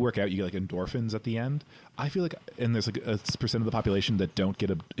when you work out, you get like endorphins at the end. I feel like, and there's like a percent of the population that don't get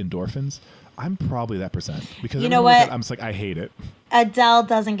endorphins. I'm probably that percent, because you know what? I'm just like, I hate it. Adele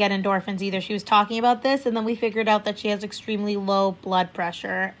doesn't get endorphins either. She was talking about this, and then we figured out that she has extremely low blood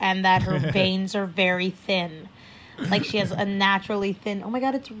pressure and that her veins are very thin. Like she has a naturally thin. Oh my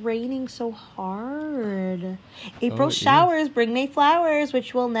God, it's raining so hard. April showers bring May flowers,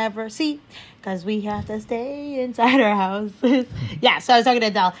 which we'll never see because we have to stay inside our houses. Yeah, so I was talking to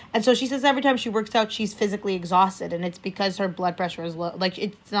Adele, and so she says every time she works out, she's physically exhausted, and it's because her blood pressure is low. Like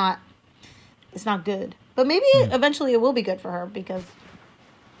it's not good. But maybe eventually it will be good for her because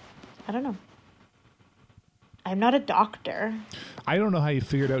I don't know. I'm not a doctor. I don't know how you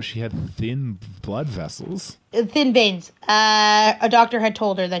figured out she had thin blood vessels. Thin veins. A doctor had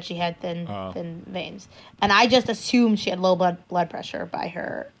told her that she had thin veins. And I just assumed she had low blood pressure by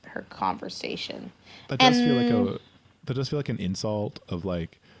her conversation. That does feel like an insult of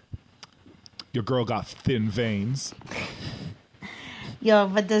like, your girl got thin veins. Yo,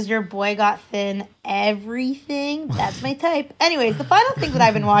 but does your boy got thin everything? That's my type. Anyways, the final thing that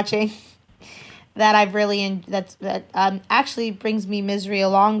I've been watching that I've really that actually brings me misery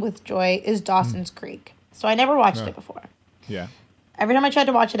along with joy is Dawson's Creek. So I never watched it before. Yeah. Every time I tried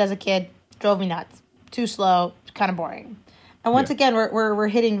to watch it as a kid, drove me nuts. Too slow, kind of boring. And once again, we're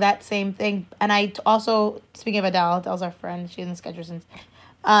hitting that same thing. And I also, speaking of Adele's our friend. She's in the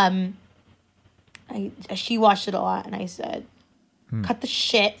Sketchersons. She watched it a lot, and I said, cut the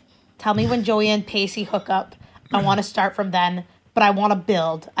shit. Tell me when Joey and Pacey hook up. I want to start from then. But I want to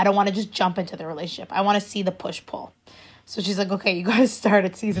build. I don't want to just jump into the relationship. I want to see the push-pull. So she's like, okay, you got to start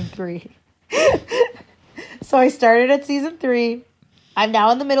at season 3. So I started at season 3. I'm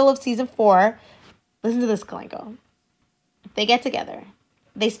now in the middle of season 4. Listen to this, Kalenko. They get together.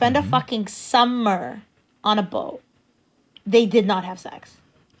 They spend a fucking summer on a boat. They did not have sex.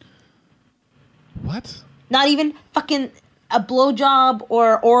 What? Not even fucking a blowjob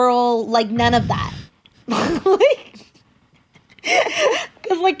or oral, like none of that.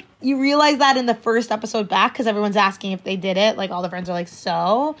 Because, like, you realize that in the first episode back, because everyone's asking if they did it. Like, all the friends are like,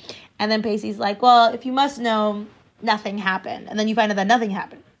 so? And then Pacey's like, well, if you must know, nothing happened. And then you find out that nothing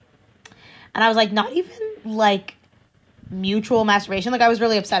happened. And I was like, not even, like, mutual masturbation? Like, I was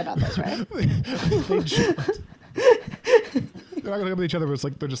really upset about this, right? They're not going to look at each other, but it's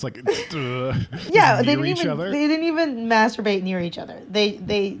like, they're just like, yeah, they didn't even masturbate near each other.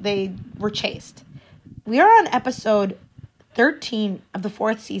 They were chaste. We are on episode 13 of the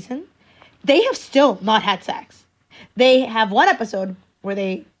 4th season. They have still not had sex. They have one episode where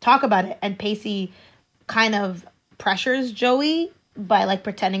they talk about it, and Pacey kind of pressures Joey by like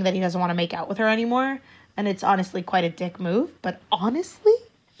pretending that he doesn't want to make out with her anymore, and it's honestly quite a dick move. But honestly,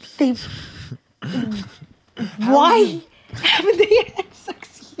 why haven't they had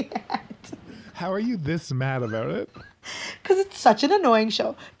sex yet? How are you this mad about it? Because it's such an annoying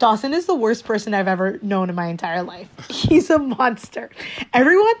show. Dawson is the worst person I've ever known in my entire life. He's a monster.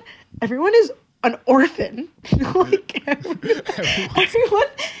 Everyone is an orphan. Like everyone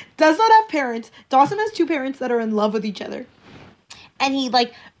does not have parents. Dawson has 2 parents that are in love with each other. And he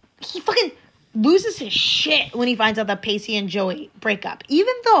fucking loses his shit when he finds out that Pacey and Joey break up.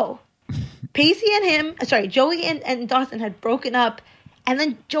 Even though Joey and Dawson had broken up, and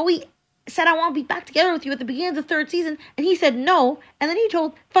then Joey said, I want to be back together with you at the beginning of the 3rd season, and he said no, and then he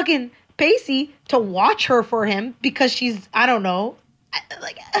told fucking Pacey to watch her for him because she's, I don't know,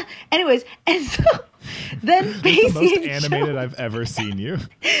 like, anyways, and so then Pacey the most and animated Joey, I've ever seen you.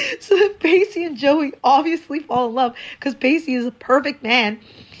 So then Pacey and Joey obviously fall in love because Pacey is a perfect man,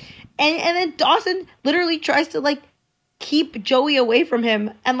 and then Dawson literally tries to like keep Joey away from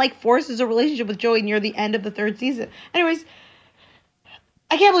him and like forces a relationship with Joey near the end of the 3rd season. Anyways,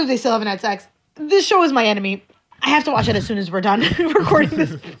 I can't believe they still haven't had sex. This show is my enemy. I have to watch it as soon as we're done recording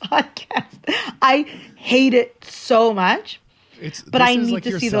this podcast. I hate it so much. But I need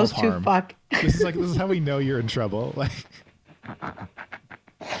to see those 2 fuck. This is how we know you're in trouble. Like,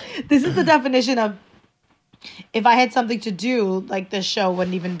 this is the definition of if I had something to do, like this show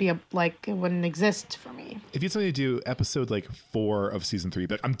wouldn't even be it wouldn't exist for me. if you had something to do episode like 4 of season 3,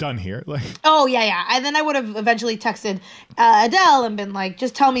 but I'm done here. Like, oh yeah. And then I would have eventually texted Adele and been like,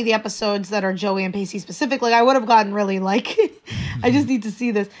 just tell me the episodes that are Joey and Pacey specific. Like I would have gotten really like, I just need to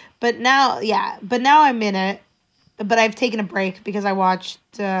see this. But now I'm in it. But I've taken a break because I watched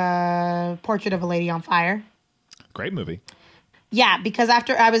Portrait of a Lady on Fire. Great movie. Yeah, because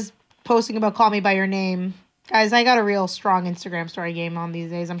after I was posting about Call Me By Your Name, guys, I got a real strong Instagram story game on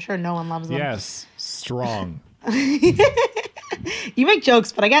these days. I'm sure no one loves them. Yes, strong. You make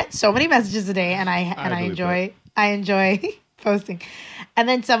jokes, but I get so many messages a day, and I enjoy posting. And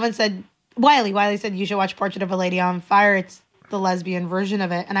then someone said, Wiley said, you should watch Portrait of a Lady on Fire. It's the lesbian version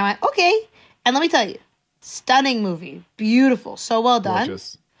of it. And I went, okay. And let me tell you, stunning movie. Beautiful. So well done.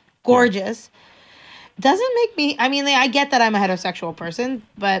 Gorgeous. Yeah. Doesn't make me, I mean, I get that I'm a heterosexual person,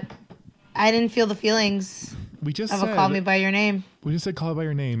 but I didn't feel the feelings We just of a said Call Me By Your Name. We just said Call Me By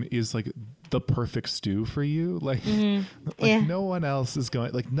Your Name is like the perfect stew for you. Like, no one else is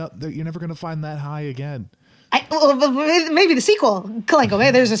going. Like, no, you're never gonna find that high again. Maybe the sequel. Like,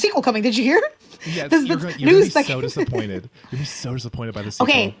 okay, there's a sequel coming. Did you hear? Yes, you're gonna be so disappointed. You're gonna be so disappointed by the sequel.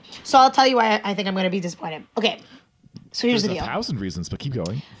 Okay, so I'll tell you why I think I'm gonna be disappointed. Okay, so here's the deal. 1,000 reasons, but keep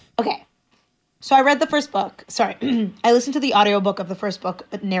going. Okay. So I read the first book. Sorry. I listened to the audiobook of the first book,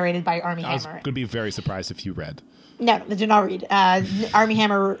 but narrated by Armie Hammer. I was going to be very surprised if you read. No, I did not read. Armie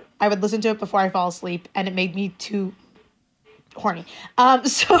Hammer, I would listen to it before I fall asleep, and it made me too horny. I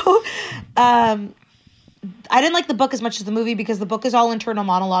didn't like the book as much as the movie because the book is all internal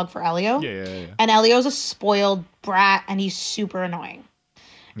monologue for Elio. Yeah. And Elio's a spoiled brat, and he's super annoying.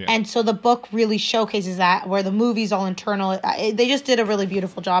 Yeah. And so the book really showcases that, where the movie's all internal. They just did a really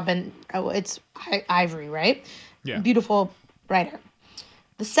beautiful job, and it's Ivory, right? Yeah. Beautiful writer.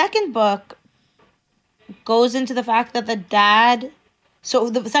 The second book goes into the fact that the dad... So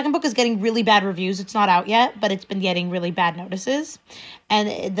the second book is getting really bad reviews. It's not out yet, but it's been getting really bad notices.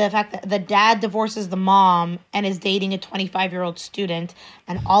 And the fact that the dad divorces the mom and is dating a 25-year-old student,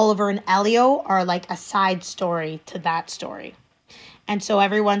 and Oliver and Elio are like a side story to that story. And so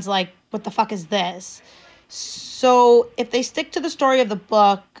everyone's like, what the fuck is this? So if they stick to the story of the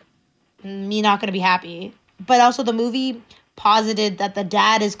book, me not going to be happy. But also the movie posited that the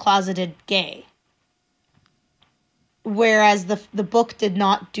dad is closeted gay. Whereas the book did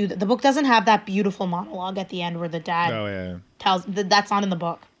not do that. The book doesn't have that beautiful monologue at the end where the dad tells... That's not in the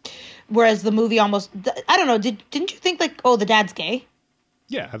book. Whereas the movie almost... I don't know. Didn't you think like, oh, the dad's gay?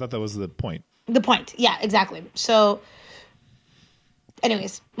 Yeah, I thought that was the point. The point. Yeah, exactly. So...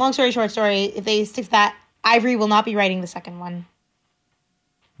 Anyways, long story short story, if they stick to that, Ivory will not be writing the second one.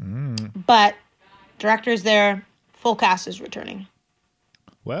 But director's there, full cast is returning.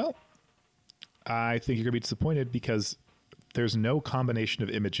 Well, I think you're going to be disappointed because there's no combination of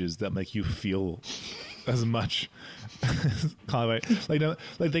images that make you feel as much. Like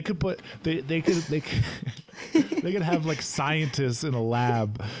they could put they could have like scientists in a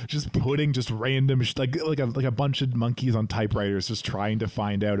lab just putting just random like a bunch of monkeys on typewriters just trying to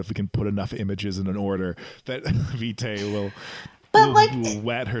find out if we can put enough images in an order that Vitae will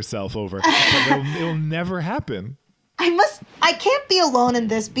wet herself over. But it'll never happen. I can't be alone in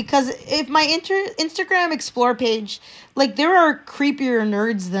this because if my Instagram Explore page, like there are creepier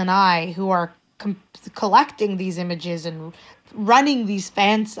nerds than I who are collecting these images and running these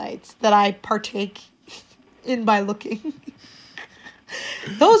fan sites that I partake in by looking.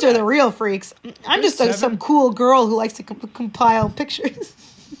 Those are the real freaks. I'm just some cool girl who likes to compile pictures.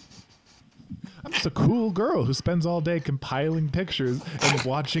 I'm just a cool girl who spends all day compiling pictures and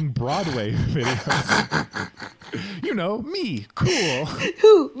watching Broadway videos. You know, me, cool.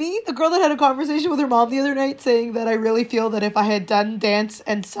 Who? Me? The girl that had a conversation with her mom the other night saying that I really feel that if I had done dance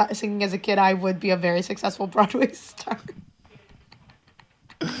and singing as a kid, I would be a very successful Broadway star.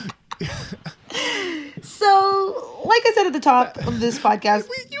 So, like I said at the top of this podcast...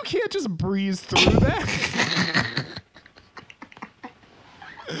 You can't just breeze through that.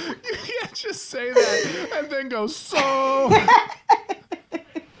 You can't just say that and then go, so...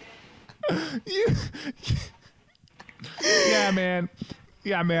 Yeah, man.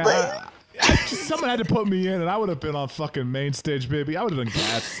 Someone had to put me in, and I would have been on fucking main stage, baby. I would have done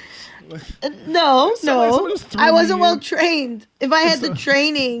Cats. No. I wasn't well trained. If I had the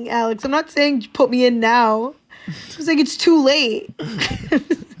training, Alex, I'm not saying put me in now. I'm saying it's too late.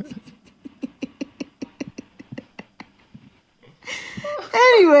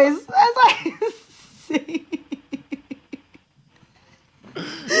 Anyways, as I say...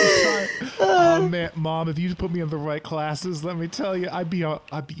 Oh man, Mom! If you put me in the right classes, let me tell you,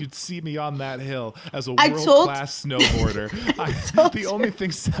 you'd see me on that hill as a world-class snowboarder. The only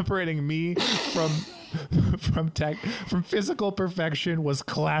thing separating me from physical perfection was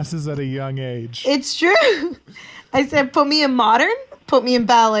classes at a young age. It's true. I said, put me in modern, put me in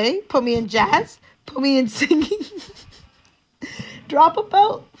ballet, put me in jazz, put me in singing. Drop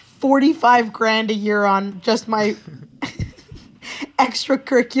about $45,000 a year on just my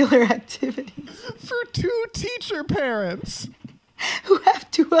extracurricular activities. For 2 teacher parents who have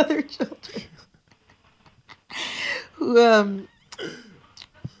 2 other children. Who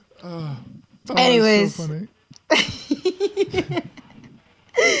anyways. So funny.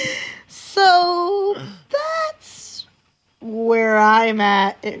 So that's where I'm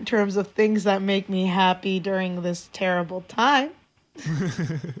at in terms of things that make me happy during this terrible time.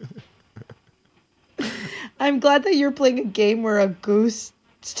 I'm glad that you're playing a game where a goose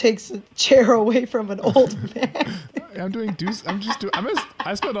takes a chair away from an old man. I'm doing goose.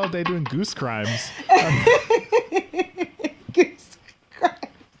 I spent all day doing goose crimes. Goose crimes.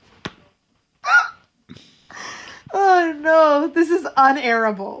 Oh no, this is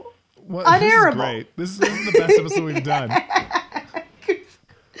unairable. What, Unairable. This is great. This is the best episode we've done.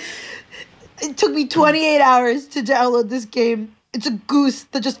 It took me 28 hours to download this game. It's a goose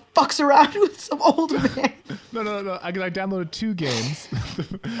that just fucks around with some old man. No. I downloaded 2 games.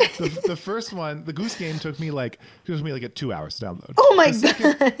 the first one, the goose game, took me like 2 hours to download. Oh my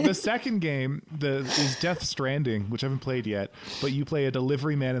god! The second game is Death Stranding, which I haven't played yet. But you play a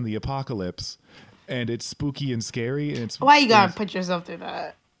delivery man in the apocalypse, and it's spooky and scary. And it's why you gotta put yourself through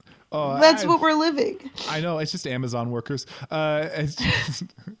that? Oh, That's what we're living. I know. It's just Amazon workers. It's just.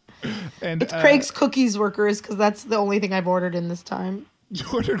 And it's Craig's Cookies workers, because that's the only thing I've ordered in this time. You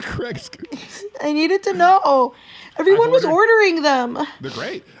ordered Craig's Cookies? I needed to know. Everyone was ordering them. They're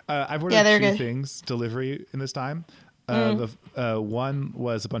great. I've ordered 2 things delivery in this time. The one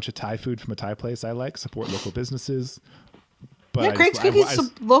was a bunch of Thai food from a Thai place I like. Support local businesses. But Craig's Cookies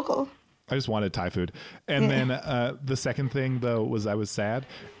is local. I just wanted Thai food. And then the second thing, though, was I was sad,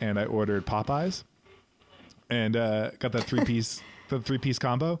 and I ordered Popeyes. And got that 3-piece... the 3-piece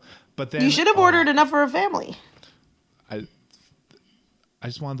combo, but then you should have ordered enough for a family. I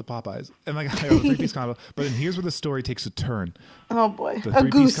just wanted the Popeyes, and like I ordered a 3-piece combo. But then here's where the story takes a turn. Oh boy, a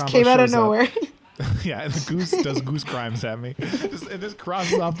goose came out of nowhere. Yeah, and the goose does goose crimes at me. It just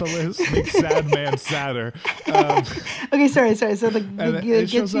crosses off the list, makes sad man sadder. Okay, sorry. So it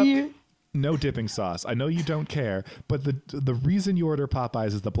gets you. No dipping sauce. I know you don't care, but the reason you order Popeyes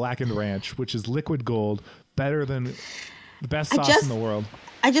is the blackened ranch, which is liquid gold, better than. The best sauce in the world.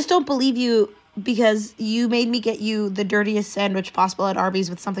 I just don't believe you, because you made me get you the dirtiest sandwich possible at Arby's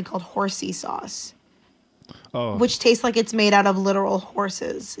with something called horsey sauce. Oh. Which tastes like it's made out of literal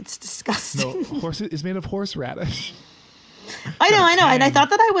horses. It's disgusting. No, it's made of horseradish. I know. And I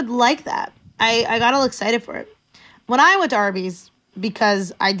thought that I would like that. I got all excited for it. When I went to Arby's,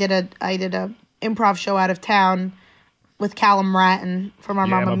 because I did a improv show out of town with Callum Ratton from our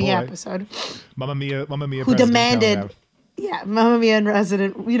Mamma Mia episode. Mamma Mia who demanded... Yeah, Mamma Mia and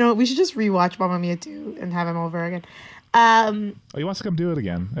Resident. You know, we should just rewatch Mamma Mia 2 and have him over again. He wants to come do it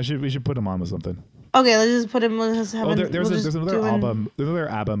again. We should put him on with something. Okay, let's just put him. There's another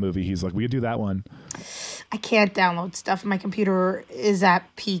ABBA movie. He's like, we could do that one. I can't download stuff. My computer is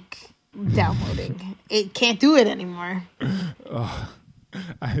at peak downloading. It can't do it anymore.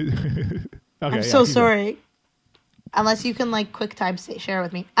 I'm so sorry. Unless you can like QuickTime share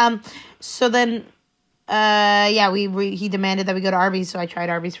with me. So then. He demanded that we go to Arby's, so I tried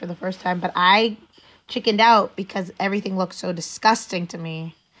Arby's for the first time, but I chickened out because everything looked so disgusting to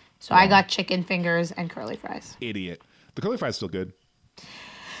me. So I got chicken fingers and curly fries. Idiot. The curly fries still good.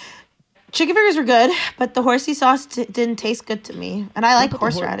 Chicken fingers were good, but the horsey sauce didn't taste good to me, and I like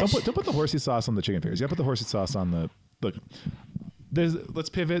horseradish. Don't put the horsey sauce on the chicken fingers. You gotta put the horsey sauce on the look. Let's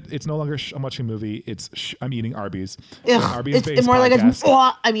pivot. It's no longer I'm watching a movie. It's I'm eating Arby's. It's more podcast.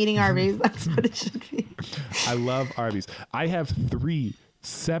 Like I'm eating Arby's. That's what it should be. I love Arby's. I have 3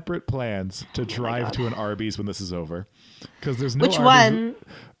 separate plans to drive to an Arby's when this is over. Because there's no Which Arby's,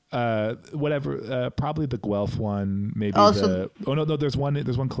 one? Whatever. Probably the Guelph one. Maybe no. There's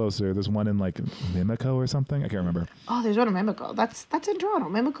one closer. There's one in like Mimico or something. I can't remember. Oh, there's one in Mimico. That's in Toronto.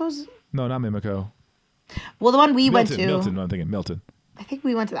 Mimico's. No, not Mimico. Well, the one we went to. Milton. No, I'm thinking Milton. I think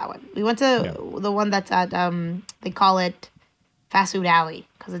we went to that one. We went to the one that's at, they call it Fast Food Alley,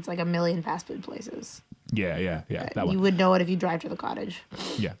 because it's like a million fast food places. Yeah. That one. You would know it if you drive to the cottage.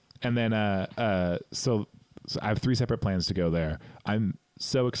 Yeah. And then, so I have 3 separate plans to go there. I'm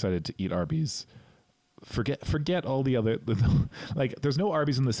so excited to eat Arby's. Forget all the other, like, there's no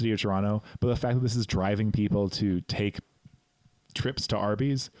Arby's in the city of Toronto, but the fact that this is driving people to take trips to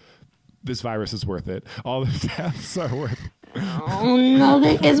Arby's, this virus is worth it. All the deaths are worth it. Oh, no,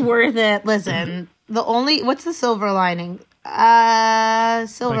 it is worth it. Listen, what's the silver lining?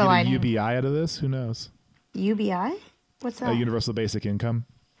 Silver lining. UBI out of this? Who knows? UBI? What's that? Universal Basic Income.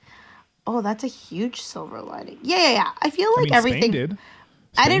 Oh, that's a huge silver lining. Yeah. I feel like everything. Spain did.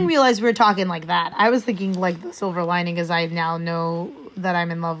 I didn't realize we were talking like that. I was thinking like the silver lining is I now know that I'm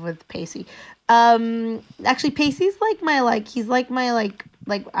in love with Pacey. Actually, Pacey's he's like my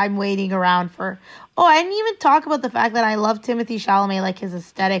I'm waiting around for. Oh, I didn't even talk about the fact that I love Timothée Chalamet, like his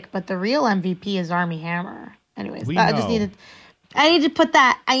aesthetic, but the real MVP is Armie Hammer. Anyways, I need to put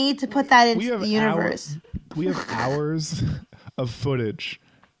that into the universe. We have hours of footage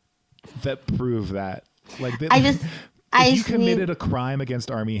that prove that. Like If you committed a crime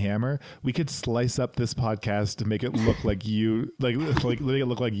against Armie Hammer, we could slice up this podcast to make it look like you, like make it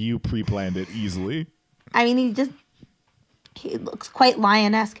look like you pre-planned it easily. I mean, he looks quite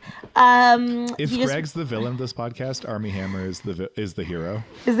lion-esque. If Greg's the villain of this podcast, Armie Hammer is the hero.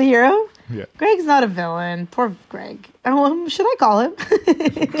 Is the hero? Yeah. Greg's not a villain. Poor Greg. Oh, should I call him?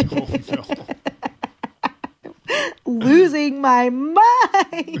 Oh, no. Losing my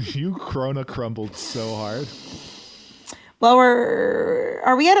mind. You Corona crumbled so hard. Well,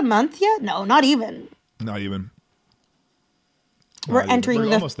 are we at a month yet? No, not even. Not even. We're entering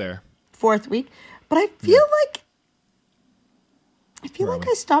the almost there. 4th week. But I feel like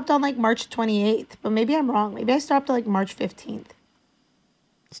I stopped on like March 28th, but maybe I'm wrong. Maybe I stopped at like March 15th.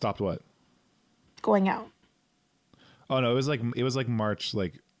 Stopped what? Going out. Oh no, it was like March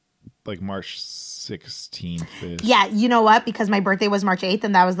March 16th. Yeah, you know what? Because my birthday was March 8th,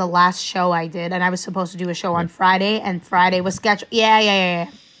 and that was the last show I did, and I was supposed to do a show on Friday, and Friday was scheduled. Yeah.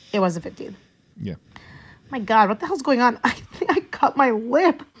 It was the 15th. Yeah. My God, what the hell's going on? I think I cut my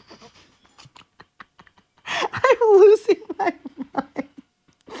lip. I'm losing my mind.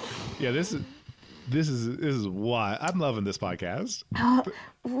 Yeah, this is why I'm loving this podcast.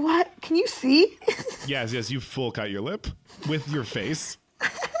 What? Can you see? Yes, you full cut your lip with your face.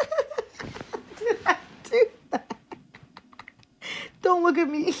 Did I do that? Don't look at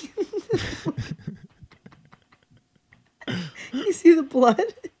me. You see the blood?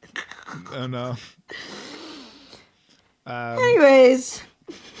 Oh no. Anyways.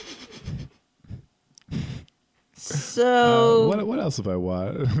 So what else have I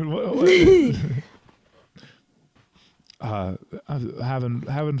watched?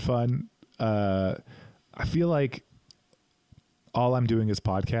 Having fun. I feel like all I'm doing is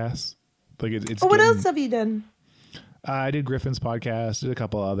podcasts. Like it's. What else have you done? I did Griffin's podcast. Did a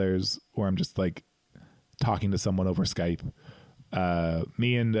couple others where I'm just like talking to someone over Skype.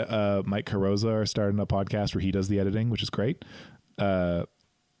 Me and Mike Carosa are starting a podcast where he does the editing, which is great.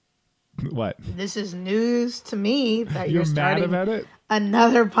 What? This is news to me that You're starting mad about it?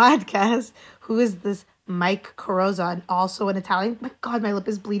 Another podcast. Who is this Mike Carosa, and also an Italian? My God, my lip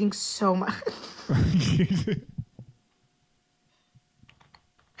is bleeding so much.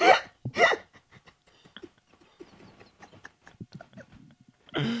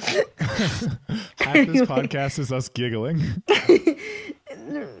 Half this podcast is us giggling.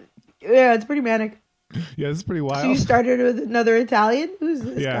 Yeah, it's pretty manic. Yeah, this is pretty wild. So you started with another Italian? Who's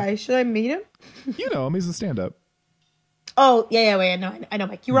this guy? Should I meet him? You know him. He's a stand-up. Oh, yeah, wait, I know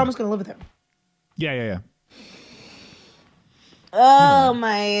Mike. You were almost going to live with him. Yeah. Oh,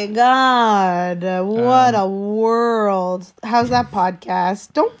 my God. What a world. How's that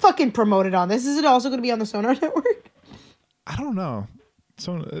podcast? Don't fucking promote it on this. Is it also going to be on the Sonar Network? I don't know.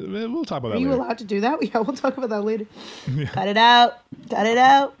 So we'll talk about that later. Are you allowed to do that? Yeah, we'll talk about that later. Yeah. Cut it out. Cut it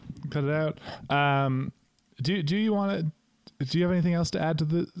out. Do you want to? Do you have anything else to add to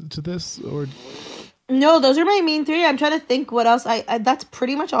this or? No, those are my main three. I'm trying to think what else. I that's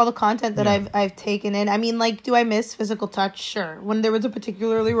pretty much all the content that I've taken in. I mean, like, do I miss physical touch? Sure. When there was a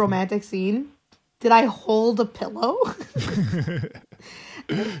particularly romantic scene, did I hold a pillow?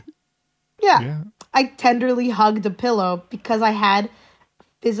 Yeah. I tenderly hugged a pillow because I had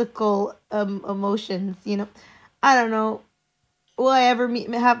physical emotions. You know, I don't know. Will I ever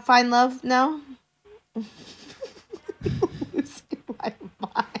find love? No. Losing my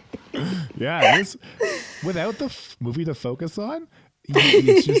mind. Yeah, it's, without the movie to focus on,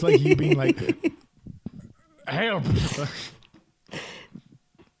 it's just like you being like, help.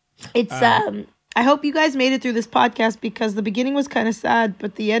 It's I hope you guys made it through this podcast because the beginning was kind of sad,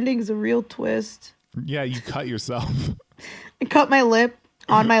 but the ending's a real twist. Yeah, you cut yourself. I cut my lip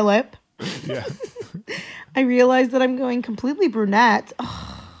on my lip. Yeah. I realized that I'm going completely brunette.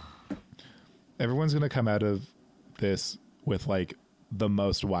 Oh. Everyone's going to come out of this with like the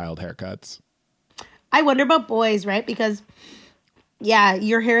most wild haircuts. I wonder about boys, right? Because yeah,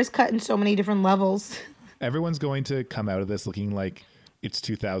 your hair is cut in so many different levels. Everyone's going to come out of this looking like it's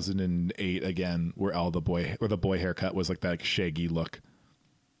 2008 again, where the boy haircut was like that like, shaggy look.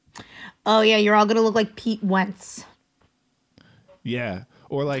 Oh yeah, you're all going to look like Pete Wentz. Yeah,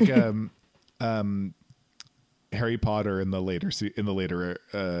 or like Harry Potter in the later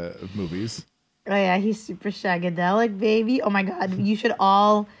movies. Oh yeah, he's super shagadelic, baby. Oh my God, you should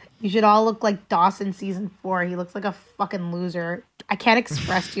all look like Dawson season 4. He looks like a fucking loser. I can't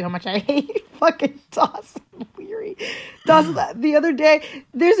express to you how much I hate fucking Dawson Leary. Dawson, the other day,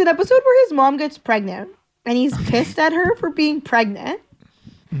 there's an episode where his mom gets pregnant and he's pissed at her for being pregnant.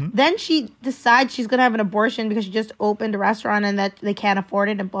 Mm-hmm. Then she decides she's going to have an abortion because she just opened a restaurant and that they can't afford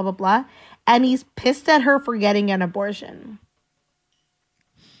it and blah, blah, blah. and he's pissed at her for getting an abortion.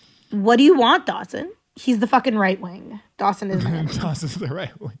 What do you want, Dawson? He's the fucking right wing. Dawson is my Dawson's the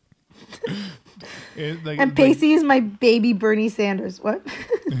right wing. And Pacey is my baby Bernie Sanders. What?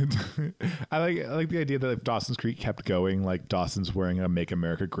 I like the idea that if Dawson's Creek kept going, like Dawson's wearing a "Make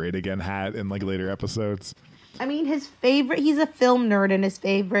America Great Again" hat in like later episodes. I mean, he's a film nerd, and his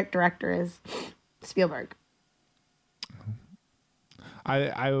favorite director is Spielberg.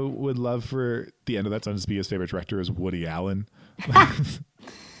 I would love for the end of that sentence to be his favorite director is Woody Allen.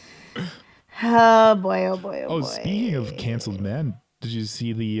 Oh boy, oh boy, oh boy. Speaking of canceled men, did you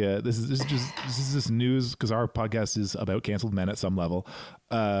see the this is news because our podcast is about canceled men at some level.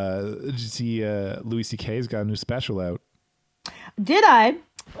 Did you see Louis C.K.'s got a new special out? Did I?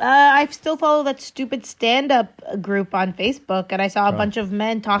 I still follow that stupid stand-up group on Facebook, and I saw a bunch of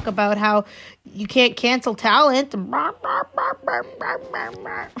men talk about how you can't cancel talent.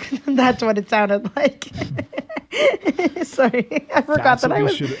 That's what it sounded like. Sorry, I forgot that I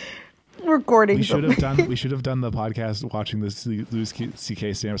was recording. We should have done the podcast watching this Louis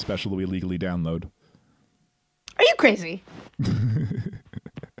C.K. stand-up special that we legally download. Are you crazy? We're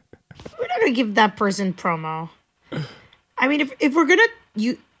not gonna give that person promo. I mean, if we're gonna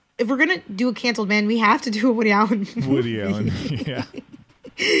do a canceled man, we have to do a Woody Allen. Woody Allen, yeah.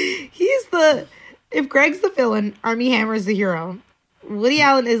 If Greg's the villain, Armie Hammer's the hero. Woody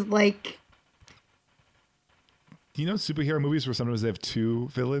Allen is like. Do you know superhero movies where sometimes they have two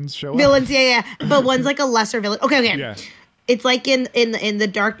villains show up? Villains, yeah. But one's like a lesser villain. Okay. Yeah. It's like in The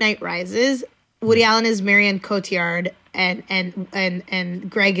Dark Knight Rises, Woody Allen is Marion Cotillard and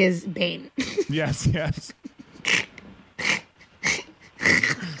Greg is Bane. Yes.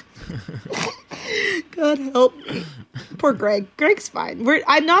 God help me. Poor Greg. Greg's fine.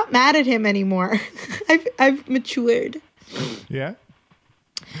 I'm not mad at him anymore. I've matured. Yeah?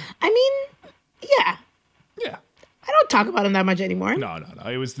 I mean, yeah. Yeah. I don't talk about him that much anymore. No.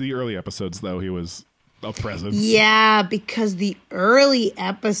 It was the early episodes, though. He was a presence. Yeah, because the early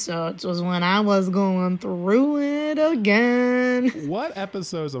episodes was when I was going through it again. What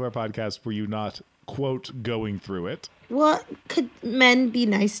episodes of our podcast were you not, quote, going through it? Well, could men be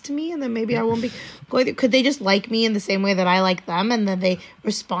nice to me and then maybe I won't be going through? Could they just like me in the same way that I like them and then they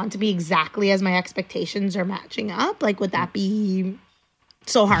respond to me exactly as my expectations are matching up? Like, would that be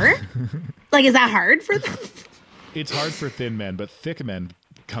so hard? Like, is that hard for them? It's hard for thin men, but thick men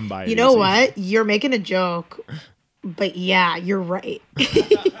come by. You know what? You're making a joke, but yeah, you're right.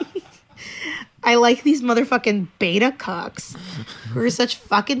 I like these motherfucking beta cucks who are such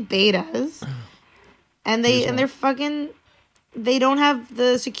fucking betas. And they're fucking, they don't have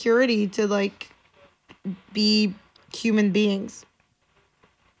the security to like be human beings.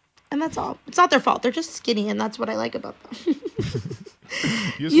 And that's all. It's not their fault. They're just skinny and that's what I like about them.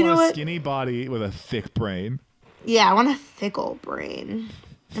 You just want a skinny body with a thick brain. Yeah, I want a thick old brain.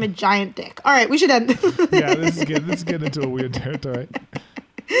 I'm a giant dick. All right, we should end. Yeah, this is getting into a weird territory.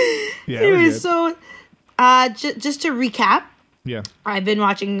 Yeah. Anyway, so just to recap. Yeah. I've been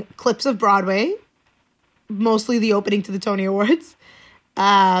watching clips of Broadway. Mostly the opening to the Tony Awards.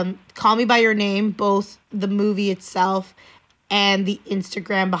 Call Me By Your Name, both the movie itself and the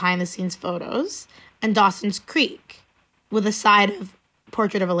Instagram behind the scenes photos. And Dawson's Creek with a side of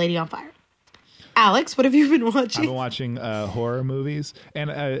Portrait of a Lady on Fire. Alex, what have you been watching? I've been watching horror movies, and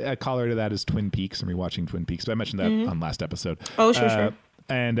a caller to that is Twin Peaks. I'm rewatching Twin Peaks, but I mentioned that on last episode. Oh, sure.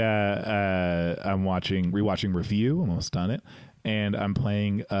 And I'm rewatching Review. Almost done it. And I'm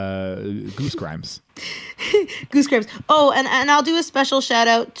playing Goose Grimes. Goose Grimes. Oh, and I'll do a special shout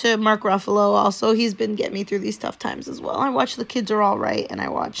out to Mark Ruffalo also. He's been getting me through these tough times as well. I watched The Kids Are All Right, and I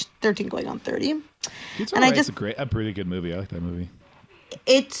watched 13 Going on 30. Kids Are All Right is a pretty good movie. I like that movie.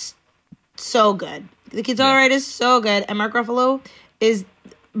 It's so good. The Kids Are All Right is so good. And Mark Ruffalo is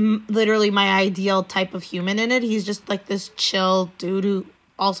literally my ideal type of human in it. He's just like this chill dude who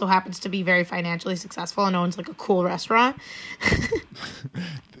also happens to be very financially successful and owns like a cool restaurant.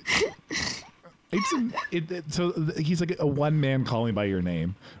 So he's like a one man calling by your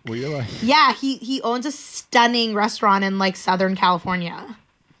name. Where you're like, yeah, he owns a stunning restaurant in like Southern California.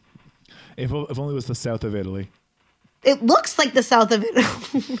 If only it was the south of Italy. It looks like the south of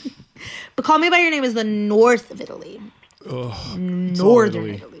Italy. But Call Me By Your Name is the north of Italy. Ugh,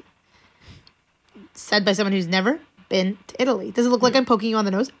 Northern Italy. Said by someone who's never been to Italy. Does it look like I'm poking you on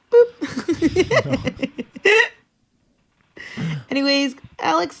the nose? Boop. Anyways,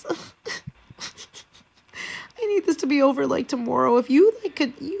 Alex, I need this to be over like tomorrow. If you like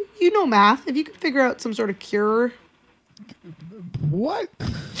could you know math, if you could figure out some sort of cure. What?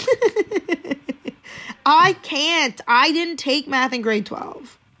 I can't. I didn't take math in grade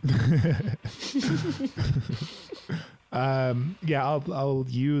 12. Yeah, I'll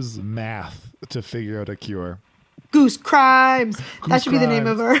use math to figure out a cure. Goose Crimes. Goose That should be the name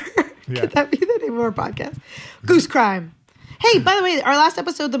of our. Yeah. Could that be the name of our podcast? Goose Crime. Hey, by the way, our last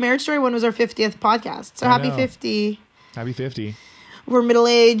episode, the Marriage Story one, was our 50th podcast. So I happy know. 50. Happy 50. We're middle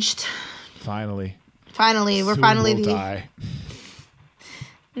aged. Finally. Finally, we're Soon finally we'll the. die.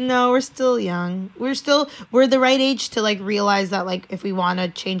 No, we're still young. We're the right age to like realize that like if we want to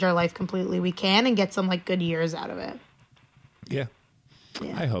change our life completely, we can and get some like good years out of it. Yeah.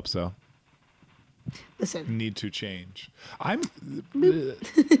 Yeah. I hope so. Listen, Need to change. I'm. Let's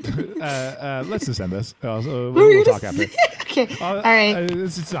just end this. We'll talk after. okay, all right.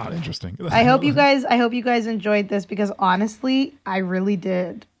 It's not interesting. I hope you guys enjoyed this because honestly, I really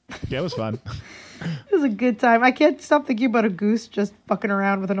did. Yeah, it was fun. It was a good time. I can't stop thinking about a goose just fucking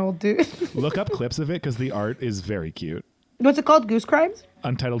around with an old dude. Look up clips of it because the art is very cute. What's it called? Goose Crimes?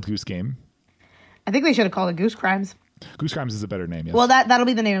 Untitled Goose Game. I think they should have called it Goose Crimes. Goose Crimes is a better name, yes. Well, that'll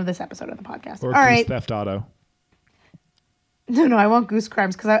be the name of this episode of the podcast. Or All Goose right. Theft Auto. No, I want Goose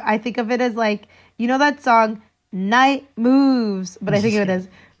Crimes because I think of it as like, you know that song, Night Moves, but I think of it as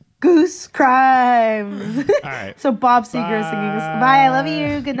Goose Crimes. All right. So Bob Seger is singing this. Bye, I love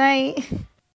you. Good night.